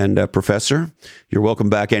 And Professor, you're welcome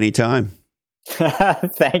back anytime.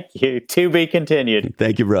 Thank you. To be continued.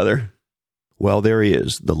 Thank you, brother. Well, there he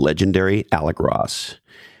is, the legendary Alec Ross.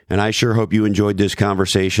 And I sure hope you enjoyed this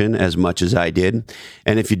conversation as much as I did.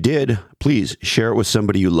 And if you did, please share it with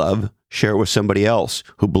somebody you love. Share it with somebody else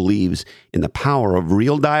who believes in the power of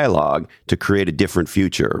real dialogue to create a different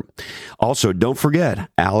future. Also, don't forget,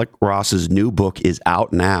 Alec Ross's new book is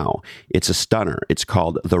out now. It's a stunner. It's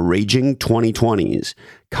called The Raging 2020s: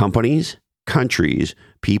 Companies, Countries,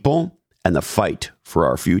 People, and the Fight for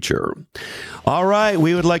Our Future. All right,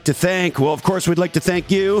 we'd like to thank you.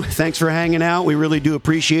 Thanks for hanging out. We really do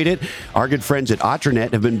appreciate it. Our good friends at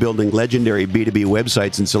Atranet have been building legendary B2B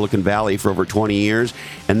websites in Silicon Valley for over 20 years,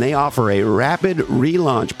 and they offer a rapid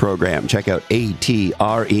relaunch program. Check out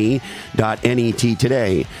atre.net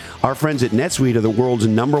today. Our friends at NetSuite are the world's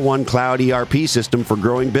 #1 cloud ERP system for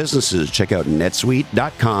growing businesses. Check out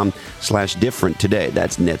netsuite.com/different today.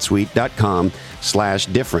 That's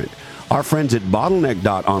netsuite.com/different. Our friends at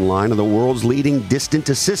Bottleneck.online are the world's leading distant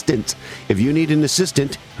assistants. If you need an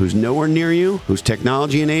assistant who's nowhere near you, who's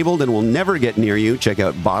technology enabled and will never get near you, check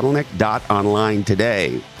out Bottleneck.online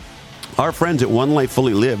today. Our friends at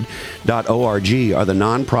OneLifeFullyLived.org are the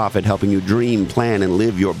nonprofit helping you dream, plan, and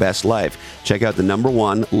live your best life. Check out the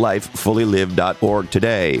 #1LifeFullyLived.org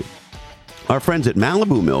today. Our friends at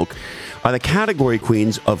Malibu Milk are the category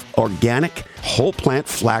queens of organic whole plant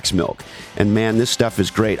flax milk. And man, this stuff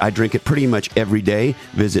is great. I drink it pretty much every day.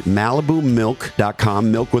 Visit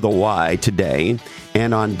MalibuMilk.com, milk with a Y, today.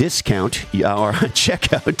 And on discount, or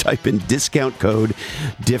checkout, type in discount code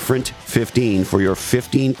DIFFERENT15 for your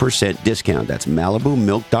 15% discount. That's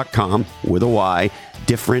MalibuMilk.com with a Y,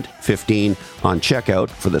 different15 on checkout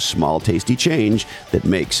for the small, tasty change that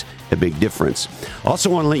makes a big difference. Also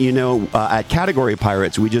want to let you know, at Category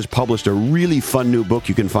Pirates, we just published a really fun new book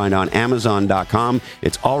you can find on Amazon.com.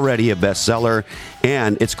 It's already a bestseller,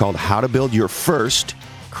 and it's called How to Build Your First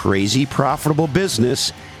Crazy Profitable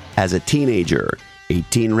Business as a Teenager.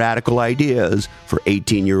 18 Radical Ideas for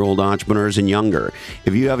 18-year-old entrepreneurs and younger.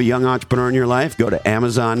 If you have a young entrepreneur in your life, go to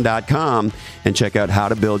Amazon.com and check out How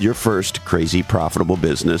to Build Your First Crazy Profitable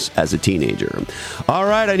Business as a Teenager. All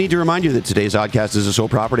right, I need to remind you that today's Oddcast is the sole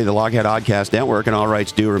property of the Loghead Oddcast Network, and all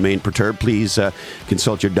rights do remain perturbed. Please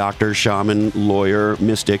consult your doctor, shaman, lawyer,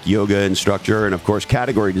 mystic, yoga instructor, and of course,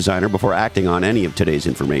 category designer before acting on any of today's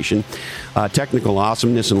information. Technical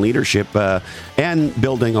Awesomeness and Leadership and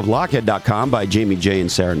Building of Lockhead.com by Jamie J.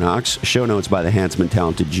 and Sarah Knox. Show notes by the handsome and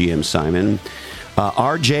talented GM Simon.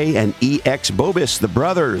 RJ and EX Bobis, the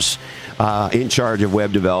brothers, in charge of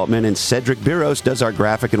web development, and Cedric Biros does our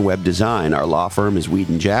graphic and web design. Our law firm is Weed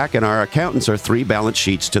and Jack, and our accountants are 3 balance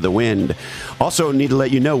sheets to the wind. Also need to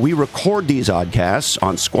let you know, we record these oddcasts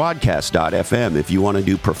on squadcast.fm. If you want to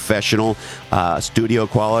do professional studio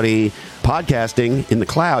quality podcasting in the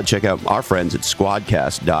cloud, check out our friends at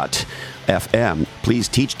squadcast.fm. Please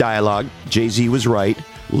teach dialogue. Jay-Z was right.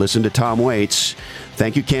 Listen to Tom Waits.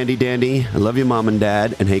 Thank you, Candy Dandy. I love you, Mom and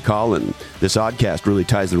Dad. And hey, Colin, this oddcast really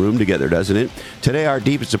ties the room together, doesn't it? Today, our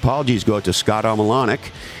deepest apologies go to Scott Omelanik.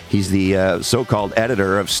 He's the so-called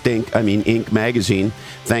editor of Inc. magazine.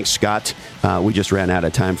 Thanks, Scott. We just ran out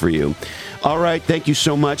of time for you. All right, thank you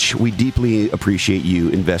so much. We deeply appreciate you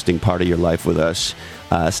investing part of your life with us.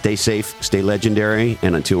 Stay safe, stay legendary,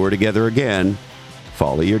 and until we're together again,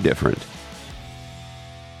 follow your different.